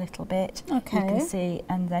missed a little bit. Okay. You can see,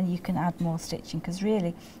 and then you can add more stitching, because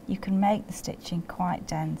really you can make the stitching quite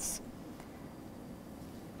dense.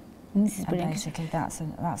 And this is And brilliant. basically that's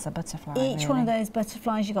a butterfly. Each one of really. those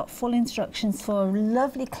butterflies, you've got full instructions for, a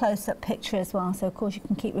lovely close-up picture as well, so of course you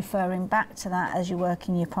can keep referring back to that as you're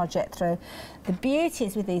working your project through. The beauty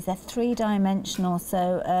is with these, they're 3-dimensional,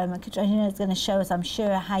 so Katrina is going to show us, I'm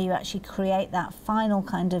sure, how you actually create that final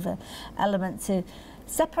kind of element to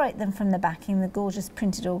separate them from the backing, the gorgeous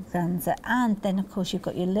printed organza, and then of course you've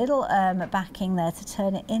got your little backing there to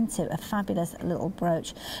turn it into a fabulous little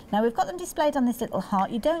brooch. Now we've got them displayed on this little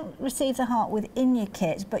heart. You don't receive the heart within your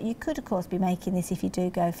kit, but you could of course be making this if you do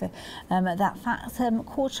go for that fat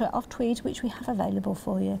quarter of tweed, which we have available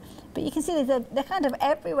for you. But you can see they're kind of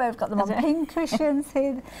everywhere. We've got them on pin cushions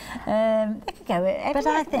here. They could go everywhere. But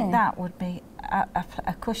I think that would be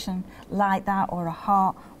a cushion like that, or a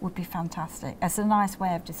heart would be fantastic. It's a nice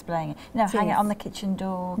way of displaying it. You know, hang it on the kitchen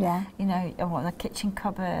door, you know, or the kitchen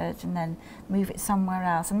cupboard, and then move it somewhere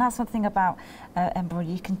else. And that's something about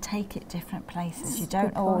embroidery, you can take it different places. You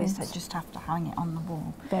don't always just have to hang it on the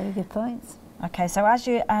wall. Very good points. Okay, so as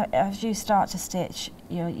you start to stitch,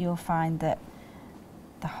 you'll find that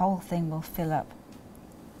the whole thing will fill up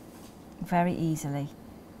very easily.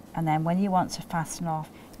 And then when you want to fasten off,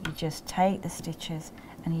 you just take the stitches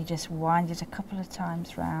and you just wind it a couple of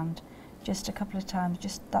times round, just a couple of times,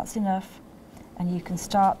 just that's enough. And you can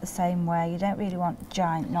start the same way. You don't really want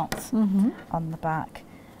giant knots on the back,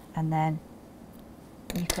 and then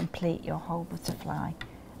you complete your whole butterfly.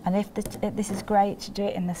 And if this is great to do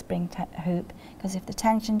it in the spring hoop, because if the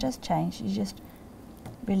tension does change, you just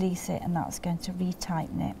release it, and that's going to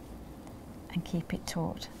retighten it and keep it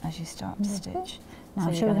taut as you start to stitch. Now,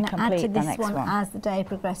 I'm sure we're going to add to this one as the day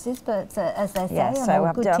progresses, but as they say, yes, on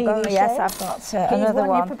all good TV shows. Yes, I've got another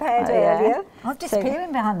one. You prepared earlier. I was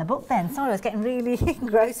disappearing behind the book then. Sorry, I was getting really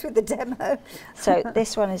engrossed with the demo. So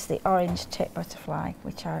this one is the orange tip butterfly,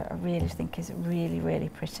 which I really think is really, really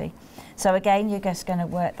pretty. So again, you're just going to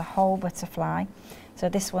work the whole butterfly. So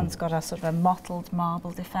this one's got a sort of a mottled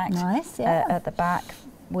marbled effect. Nice, yeah. At the back,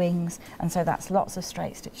 wings, and so that's lots of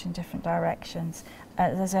straight stitch in different directions.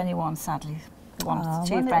 There's only one, sadly.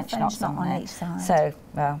 Two French knots on each side. So,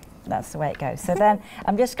 well, that's the way it goes. So then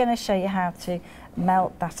I'm just going to show you how to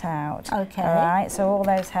melt that out. Okay. All right, so all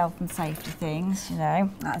those health and safety things, you know.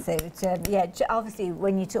 That's it. Yeah, obviously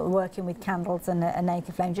when you're working with candles and a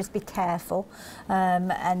naked flame, just be careful. And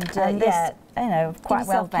this, yeah, you know, quite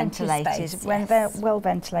well ventilated, space, well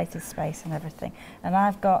ventilated space and everything. And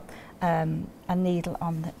I've got a needle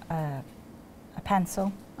on a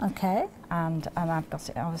pencil. Okay. And I've got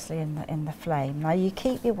it obviously in the flame. Now you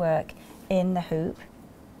keep your work in the hoop,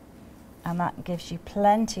 and that gives you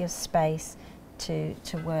plenty of space to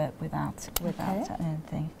work without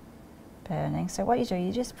anything burning. So what you do,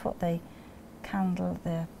 you just put the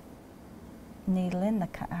needle in the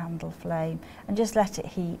candle flame and just let it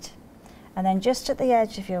heat. And then just at the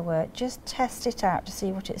edge of your work, just test it out to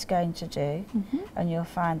see what it's going to do. And you'll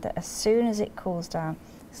find that as soon as it cools down,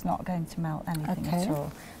 it's not going to melt anything at all.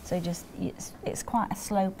 So it's quite a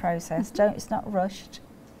slow process. It's not rushed.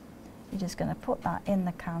 You're just going to put that in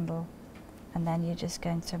the candle, and then you're just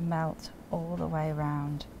going to melt all the way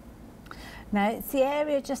around. Now it's the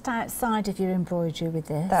area just outside of your embroidery with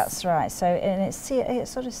this. That's right. So and it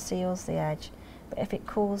sort of seals the edge, but if it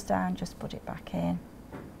cools down, just put it back in.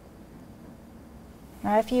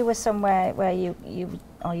 Now, if you were somewhere where you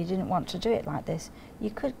didn't want to do it like this, you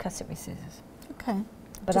could cut it with scissors. Okay.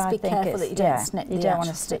 But just I be think careful that you don't snip the don't want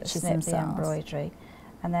to stitches snip the embroidery.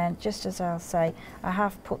 And then, just as I'll say, I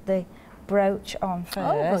have put the brooch on first.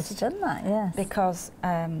 Oh, well, you've done that, yes. Because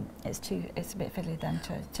it's a bit fiddly then to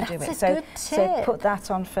do it. That's a good tip. So put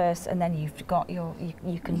that on first, and then you've got you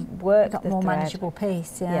can work the more thread. manageable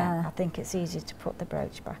piece. Yeah. I think it's easy to put the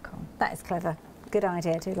brooch back on. That is clever. Good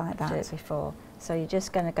idea. I do like that. Do it before. So you're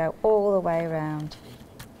just going to go all the way around,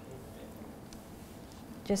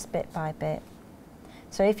 just bit by bit.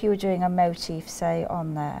 So if you were doing a motif, say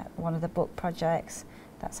on one of the book projects,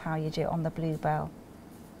 that's how you do it on the Bluebell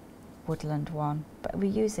woodland one. But we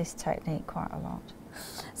use this technique quite a lot.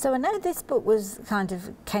 So I know this book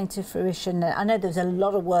came to fruition. I know there was a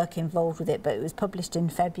lot of work involved with it, but it was published in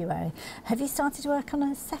February. Have you started work on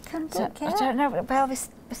a second book yet? I don't know.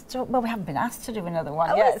 Well, we haven't been asked to do another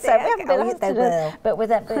one yet, so we haven't been asked to do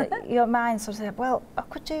it. But your mind sort of said, well, I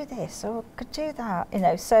could do this or I could do that, you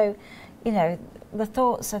know. So, you know, the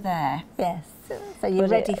thoughts are there. Yes. So you're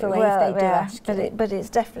ready for if they do ask you. But it's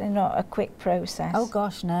definitely not a quick process. Oh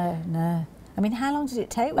gosh, no. I mean, how long did it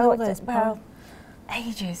take with all those?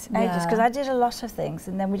 Ages, because I did a lot of things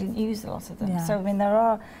and then we didn't use a lot of them. Yeah. So I mean, there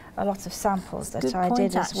are a lot of samples that I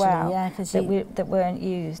did as well that weren't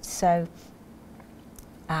used. So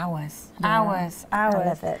hours. I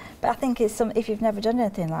love it. But I think if you've never done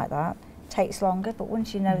anything like that, it takes longer. But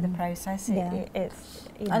once you know the process, it's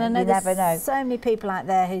and I know you never know. So many people out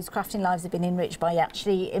there whose crafting lives have been enriched by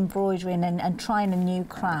actually embroidering and trying a new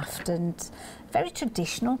craft, and very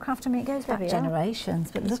traditional craft. I mean, it goes back generations.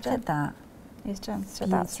 But look at that. It's done, so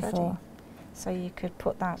that's ready. So you could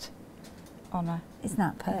put that on a... Isn't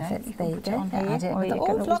that perfect? You can put it on here, or you can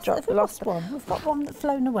always drop the lost one. We've got one that's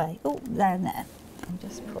flown away. Oh, there and there. And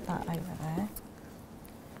just put that over there.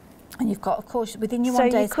 And you've got, of course, within your one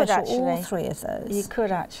day special, all three of those. You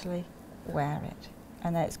could actually wear it.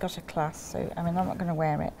 And then it's got a clasp, so, I mean, I'm not going to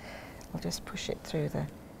wear it. I'll just push it through the...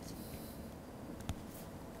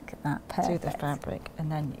 Look at that, perfect. Through the fabric,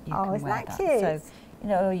 and then you can wear that. Oh, isn't that cute? So, you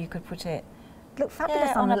know, you could put it... Look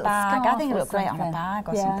fabulous on a bag. I think it would look great on a bag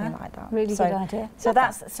or something like that. Really good idea. So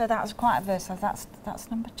that's quite versatile. That's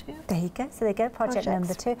number 2. There you go. So there you go, project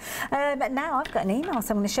number 2. But now I've got an email,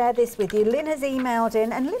 so I'm going to share this with you. Lynn has emailed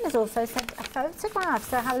in, and Lynn has also sent a photograph.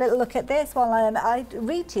 So have a little look at this while I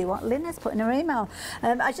read to you what Lynn has put in her email.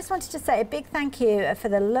 I just wanted to say a big thank you for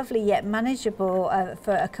the lovely yet manageable,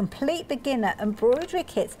 for a complete beginner embroidery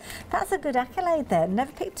kits. That's a good accolade there.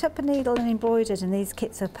 Never picked up a needle and embroidered, and these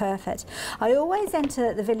kits are perfect. I always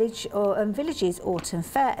enter the village's autumn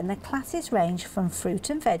fair, and the classes range from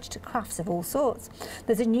fruit and veg to crafts of all sorts.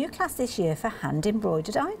 There's a new class this year for hand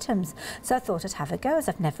embroidered items, so I thought I'd have a go as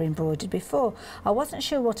I've never embroidered before. I wasn't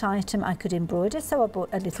sure what item I could embroider, so I bought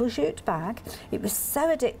a little jute bag. It was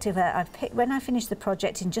so addictive when I finished the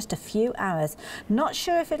project in just a few hours. Not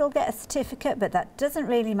sure if it'll get a certificate, but that doesn't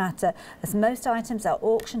really matter, as most items are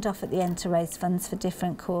auctioned off at the end to raise funds for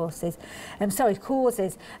different causes, and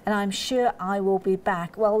I'm sure I will be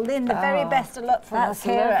back. Well, Lynn, the very best of luck for us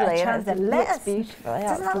here at Transit. Beautiful. Yeah,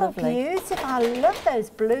 doesn't that look beautiful? I love those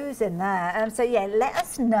blues in there. So yeah, let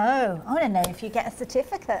us know. I want to know if you get a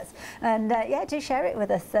certificate, and yeah, do share it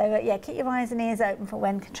with us. So yeah, keep your eyes and ears open for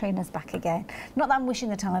when Katrina's back again. Not that I'm wishing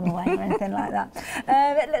the time away or anything like that.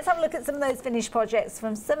 Let's have a look at some of those finished projects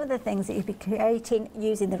from some of the things that you'll be creating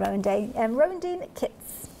using the Rowandean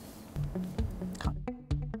kits.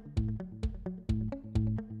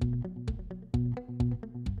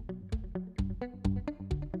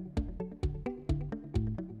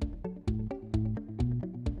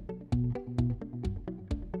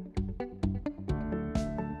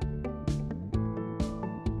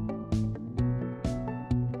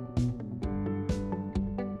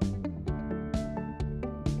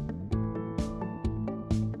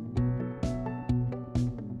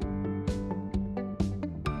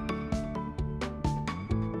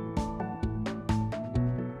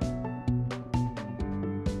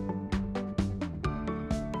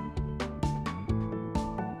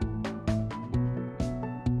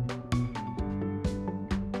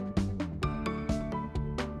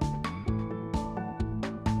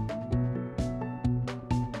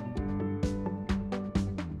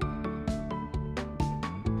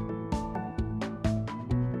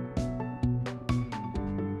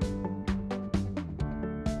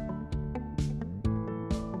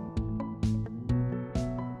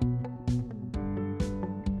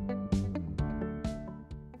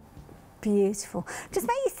 Beautiful. Just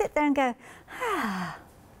make you sit there and go, ah.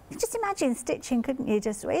 Just imagine stitching, couldn't you?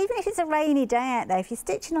 Just even if it's a rainy day out there, if you're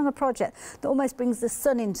stitching on a project that almost brings the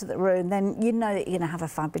sun into the room, then you know that you're going to have a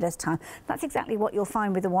fabulous time. That's exactly what you'll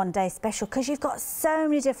find with the one-day special, because you've got so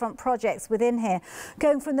many different projects within here,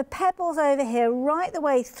 going from the pebbles over here right the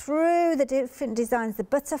way through the different designs, the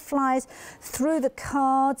butterflies, through the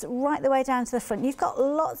cards, right the way down to the front. You've got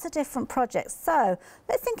lots of different projects. So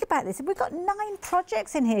let's think about this. We've got 9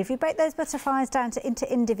 projects in here. If you break those butterflies down into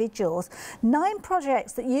individuals, 9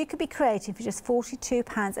 projects that you could be creating for just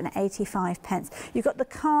 £42.85. You've got the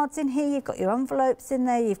cards in here, you've got your envelopes in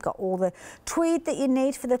there, you've got all the tweed that you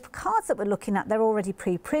need. For the cards that we're looking at, they're already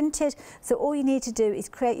pre-printed, so all you need to do is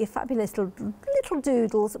create your fabulous little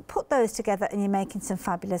doodles, put those together, and you're making some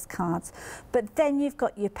fabulous cards. But then you've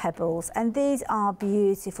got your pebbles, and these are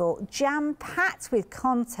beautiful, jam-packed with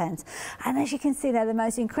content, and as you can see, they're the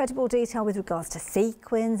most incredible detail with regards to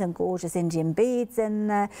sequins and gorgeous Indian beads in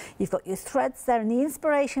there. You've got your threads there, and the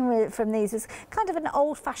inspiration from these is kind of an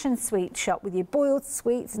old-fashioned sweet shop with your boiled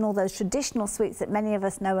sweets and all those traditional sweets that many of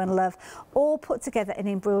us know and love, all put together in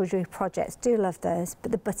embroidery projects. Do love those, but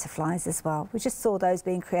the butterflies as well. We just saw those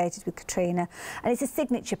being created with Katrina, and it's a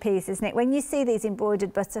signature piece, isn't it? When you see these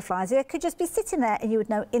embroidered butterflies, they could just be sitting there and you would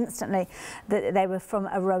know instantly that they were from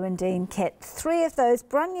a Rowandean kit. 3 of those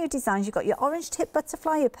brand new designs. You've got your orange tip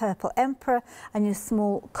butterfly, your purple emperor, and your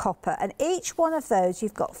small copper, and each one of those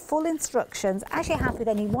you've got full instructions, as you have with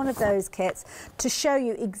any one of those kits, to show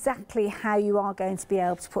you exactly how you are going to be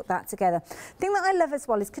able to put that together. The thing that I love as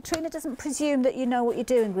well is Katrina doesn't presume that you know what you're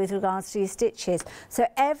doing with regards to your stitches. So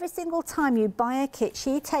every single time you buy a kit,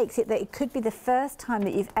 she takes it that it could be the first time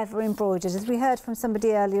that you've ever embroidered, as we heard from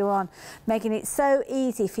somebody earlier on, making it so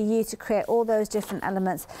easy for you to create all those different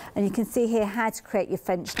elements. And you can see here how to create your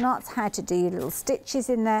French knots, how to do your little stitches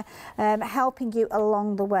in there, helping you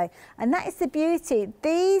along the way. And that is the beauty.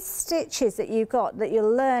 These stitches that you've got, that you're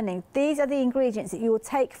learning, these are the ingredients that you will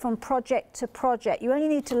take from project to project. You only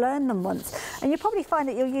need to learn them once, and you'll probably find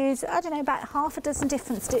that you'll use, I don't know, about half a dozen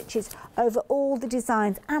different stitches over all the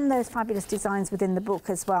designs and those fabulous designs within the book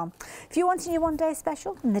as well. If you're wanting your one-day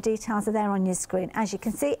special, then the details are there on your screen. As you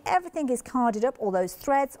can see, everything is carded up, all those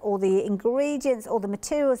threads, all the ingredients, all the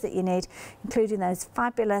materials that you need, including those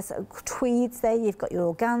fabulous tweeds there. You've got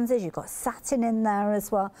your organzas, you've got satin in there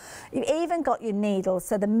as well. You've even got your needles,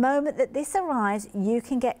 so the moment that this arrives, you you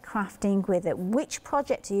can get crafting with it. Which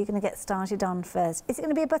project are you going to get started on first? Is it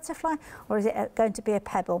going to be a butterfly or is it going to be a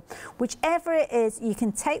pebble? Whichever it is, you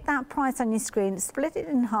can take that price on your screen, split it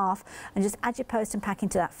in half and just add your post and pack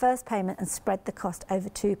into that first payment and spread the cost over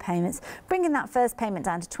 2 payments, bringing that first payment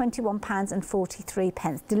down to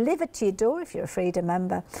 £21.43, delivered to your door if you're a Freedom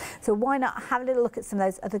member. So why not have a little look at some of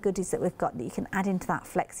those other goodies that we've got that you can add into that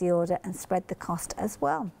flexi order and spread the cost as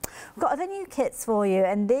well. We've got other new kits for you,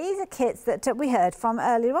 and these are kits that we heard from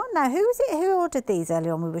earlier on. Now, who was it who ordered these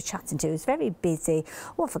earlier on? We were chatting to. It was very busy.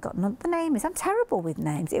 Oh, I've forgotten what the name is. I'm terrible with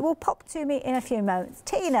names. It will pop to me in a few moments.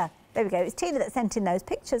 Tina. There we go. It's Tina that sent in those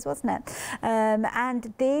pictures, wasn't it?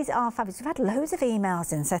 And these are fabulous. We've had loads of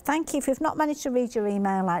emails in, so thank you. If you've not managed to read your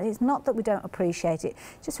email out, it's not that we don't appreciate it,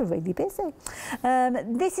 just we're really busy.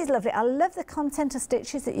 This is lovely. I love the content of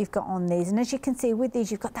stitches that you've got on these, and as you can see with these,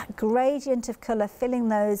 you've got that gradient of colour filling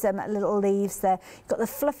those little leaves there. You've got the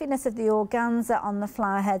fluffiness of the organza on the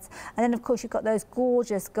flower heads, and then of course you've got those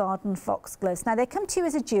gorgeous garden foxgloves. Now they come to you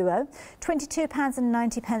as a duo,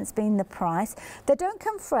 £22.90 being the price. They don't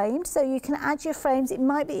come framed, so you can add your frames. It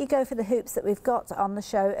might be you go for the hoops that we've got on the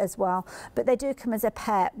show as well, but they do come as a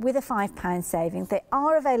pair with a £5 saving. They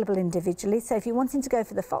are available individually, so if you're wanting to go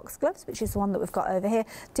for the foxgloves, which is the one that we've got over here,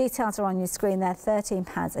 details are on your screen there,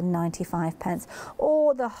 £13.95,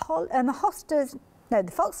 or the hostas. No, the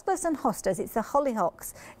foxgloves and hostas, it's the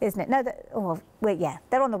hollyhocks, isn't it? No, yeah,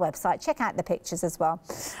 they're on the website. Check out the pictures as well.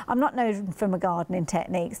 I'm not known for my gardening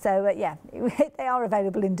techniques, so yeah, they are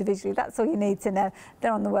available individually. That's all you need to know.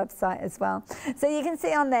 They're on the website as well. So you can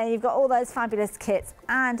see on there, you've got all those fabulous kits,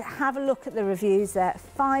 and have a look at the reviews there.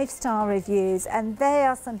 5-star reviews, and they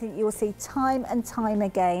are something you will see time and time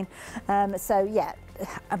again. So yeah,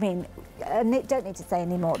 I mean, I don't need to say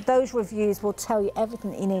any more. Those reviews will tell you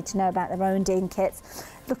everything that you need to know about the Rowandean kits.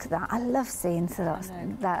 Look at that. I love seeing that.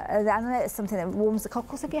 I know it's something that warms the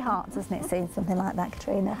cockles of your heart, doesn't it, seeing something like that,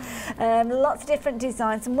 Katrina? Lots of different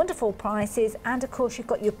designs, some wonderful prices, and of course you've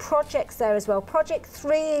got your projects there as well. Project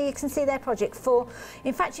 3, you can see there, Project 4.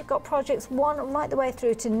 In fact, you've got projects 1 right the way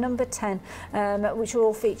through to number 10, which are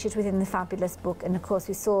all featured within the fabulous book, and of course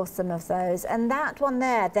we saw some of those. And that one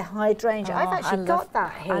there, the hydrangea, I've actually got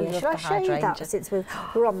that here. Should I show you that since we're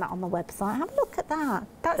on that on the website? Have a look at that.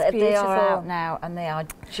 That's beautiful. They are out now, and they are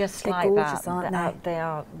just They're like gorgeous, that. Aren't They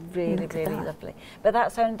are really, really lovely. But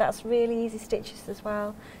that's really easy stitches as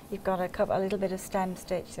well. You've got a little bit of stem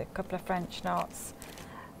stitch, a couple of French knots,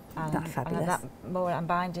 and that more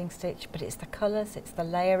binding stitch. But it's the colours, it's the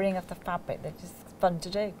layering of the fabric that is fun to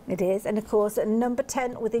do. It is, and of course number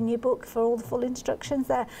 10 within your book for all the full instructions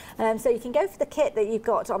there. So you can go for the kit that you've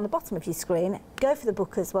got on the bottom of your screen, go for the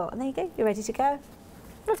book as well, and there you go, you're ready to go.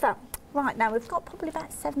 Love that. Right, now we've got probably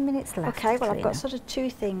about 7 minutes left. Okay, well, I've got sort of 2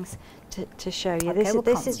 things to show you. Okay,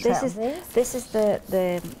 this is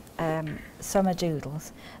the summer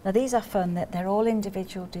doodles. Now these are fun. They're all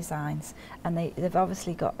individual designs, and they've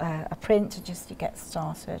obviously got a print to just get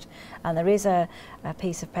started, and there is a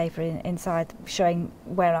piece of paper inside showing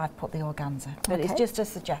where I've put the organza. But it's just a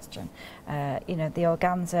suggestion. You know, the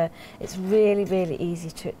organza, it's really, really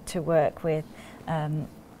easy to work with.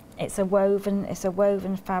 It's a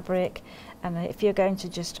woven fabric, and if you're going to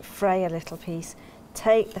just fray a little piece,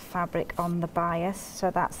 take the fabric on the bias,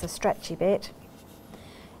 so that's the stretchy bit.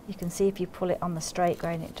 You can see if you pull it on the straight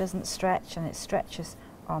grain, it doesn't stretch, and it stretches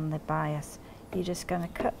on the bias. You're just going to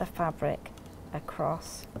cut the fabric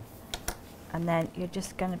across, and then you're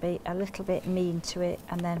just going to be a little bit mean to it,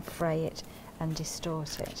 and then fray it and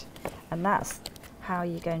distort it. And that's how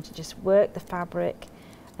you're going to just work the fabric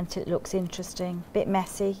until it looks interesting, a bit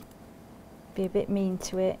messy, be a bit mean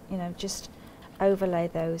to it, you know, just overlay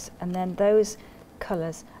those, and then those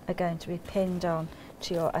colours are going to be pinned on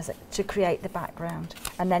to to create the background,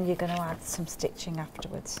 and then you're going to add some stitching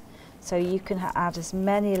afterwards. So you can add as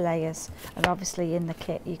many layers, and obviously in the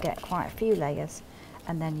kit you get quite a few layers,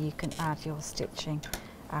 and then you can add your stitching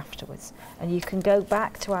afterwards, and you can go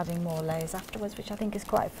back to adding more layers afterwards, which I think is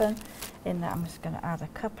quite fun. In that, I'm just going to add a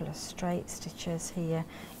couple of straight stitches here.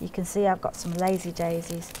 You can see I've got some lazy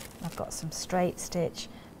daisies, I've got some straight stitch,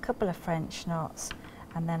 a couple of French knots,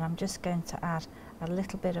 and then I'm just going to add a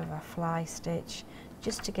little bit of a fly stitch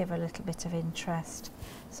just to give a little bit of interest.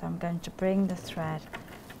 So I'm going to bring the thread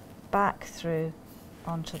back through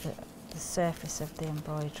onto the surface of the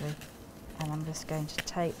embroidery, and I'm just going to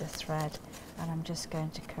take the thread and I'm just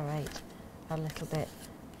going to create a little bit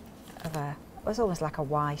of it's almost like a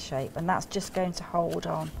Y shape, and that's just going to hold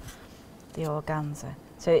on the organza.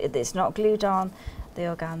 So it's not glued on the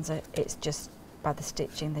organza, it's just by the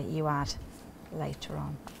stitching that you add later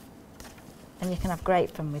on. And you can have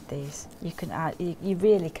great fun with these. You can add, you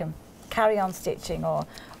really can carry on stitching or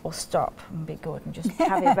stop and be good and just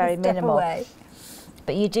have it very minimal. Away.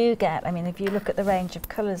 But you do get, I mean, if you look at the range of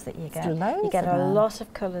colours that you get a lot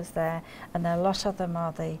of colours there, and a lot of them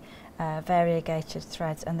are the variegated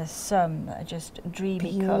threads, and there's some that are just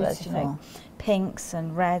dreamy colours, you know, pinks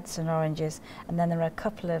and reds and oranges, and then there are a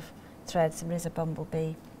couple of threads. There is a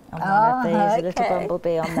bumblebee on one of these, a little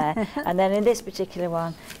bumblebee on there, and then in this particular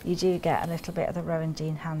one you do get a little bit of the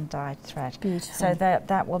Rowandean hand-dyed thread. Beautiful. So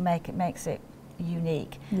that will makes it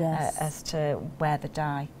unique as to where the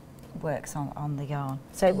dye works on the yarn.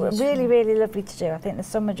 So really, really lovely to do. I think the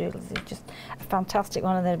summer doodles is just a fantastic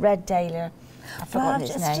one, and the red dahlia, I've forgotten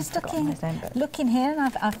his name. Just looking here, and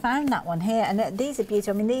I've found that one here, and these are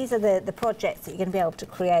beautiful. I mean, these are the projects that you're going to be able to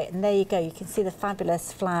create, and there you go. You can see the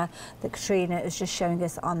fabulous flower that Katrina is just showing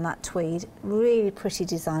us on that tweed. Really pretty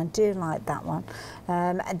design. Do like that one.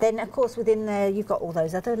 And then, of course, within there you've got all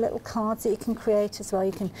those other little cards that you can create as well.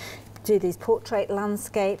 You can do these portrait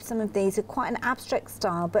landscapes. Some of these are quite an abstract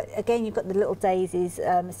style, but again you've got the little daisies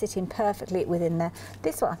sitting perfectly within there.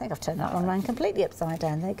 This one, I think I've turned that one around completely upside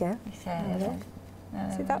down. There you go. See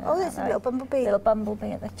that? Oh, there's a little bumblebee. Little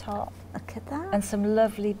bumblebee at the top. Look at that. And some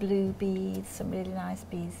lovely blue beads, some really nice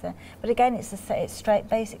beads there. But again, it's straight,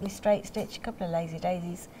 basically straight stitch, a couple of lazy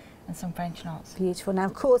daisies, and some French knots. Beautiful. Now,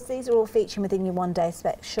 of course, these are all featuring within your one day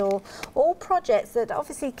special. All projects that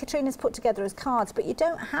obviously Katrina's put together as cards, but you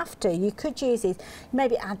don't have to. You could use these,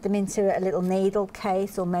 maybe add them into a little needle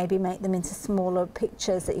case, or maybe make them into smaller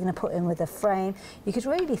pictures that you're going to put in with a frame. You could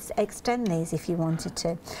really extend these if you wanted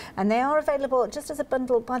to. And they are available just as a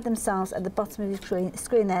bundle by themselves at the bottom of your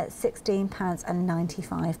screen there,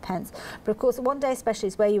 £16.95. But of course, the one day special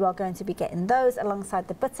is where you are going to be getting those alongside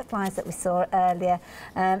the butterflies that we saw earlier.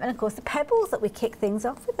 And of course the pebbles that we kick things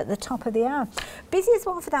off with at the top of the hour. Busy as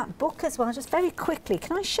well for that book as well. Just very quickly,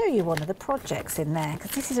 can I show you one of the projects in there?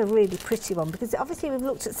 Because this is a really pretty one, because obviously we've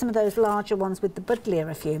looked at some of those larger ones with the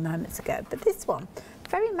buddleia a few moments ago, but this one,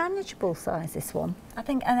 very manageable size, this one. I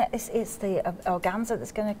think, and it's the organza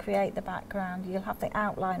that's going to create the background. You'll have the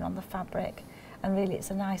outline on the fabric, and really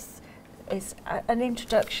it's a nice, it's an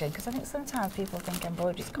introduction, because I think sometimes people think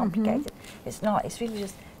embroidery is complicated. It's not, it's really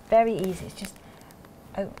just very easy. It's just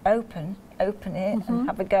open it and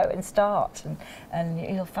have a go and start, and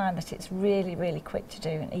you'll find that it's really, really quick to do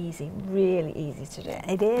and really easy to do.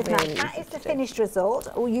 It is. Really now, that is the finished result.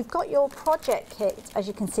 Well, you've got your project kit, as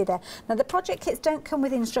you can see there. Now, the project kits don't come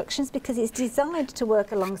with instructions because it's designed to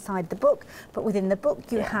work alongside the book, but within the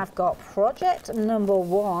book you have got project number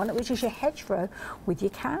 1, which is your hedgerow with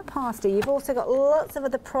your carrot pasta. You've also got lots of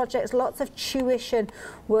other projects, lots of tuition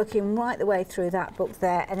working right the way through that book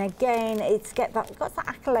there, and again it's got that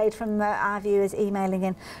accolade from our viewers emailing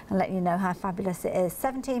in and letting you know how fabulous it is.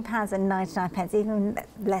 £17.99, even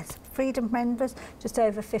less. Freedom members, just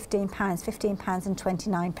over £15,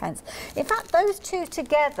 £15.29. In fact, those two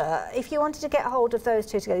together, if you wanted to get hold of those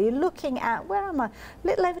two together, you're looking at, where am I, a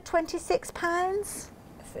little over £26.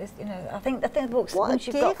 You know, I think the books, what once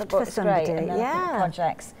a you've got the gift for books, somebody, great, and then yeah. the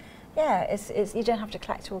projects. Yeah, it's you don't have to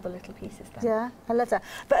collect all the little pieces then. Yeah, I love that.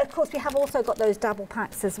 But of course we have also got those double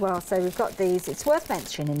packs as well. So we've got these, it's worth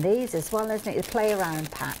mentioning these as well, isn't it? The play around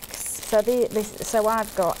packs. So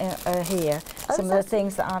I've got here some of the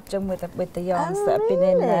things that I've done with the yarns that have been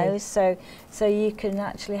in those. So you can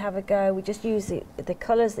actually have a go. We just use the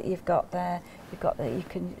colours that you've got there. You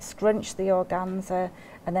can scrunch the organza,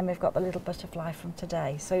 and then we've got the little butterfly from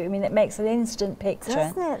today. So I mean, it makes an instant picture.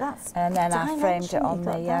 Doesn't it? That's, and then I framed it on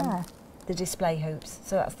the display hoops.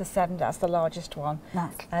 So that's the 7. That's the largest one.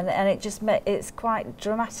 And it just it's quite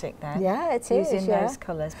dramatic then. Yeah, it is. Using those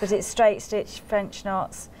colours, but it's straight stitch, French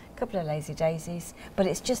knots, a couple of lazy daisies. But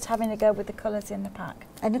it's just having a go with the colours in the pack.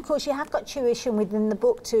 And of course you have got tuition within the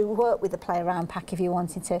book to work with the play around pack if you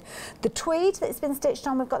wanted to. The tweed that's been stitched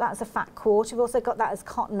on, we've got that as a fat quarter. We've also got that as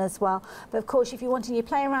cotton as well. But of course if you wanted your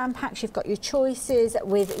play around packs, you've got your choices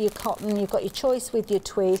with your cotton, you've got your choice with your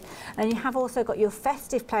tweed, and you have also got your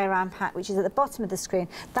festive play around pack, which is at the bottom of the screen.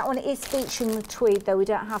 That one is featuring the tweed, though we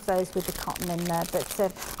don't have those with the cotton in there.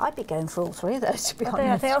 But I'd be going for all 3 of those, to be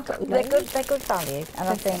honest. They're good value, and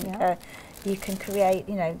I think you can create,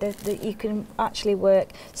 you know, you can actually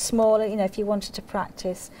work smaller, you know, if you wanted to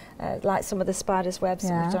practice like some of the spider's webs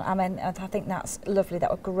that we've done. I mean, I think that's lovely. That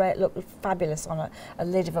would look fabulous on a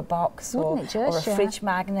lid of a box or a fridge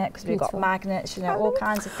magnet, because we've got magnets, you know, all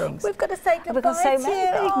kinds of things. We've got to say goodbye so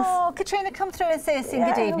many things. Oh, Katrina, come through and see us in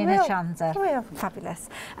Good Evening Hochanda. Fabulous.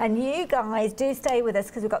 And you guys do stay with us,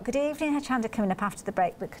 because we've got Good Evening Hochanda coming up after the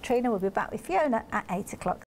break, but Katrina will be back with Fiona at 8 o'clock.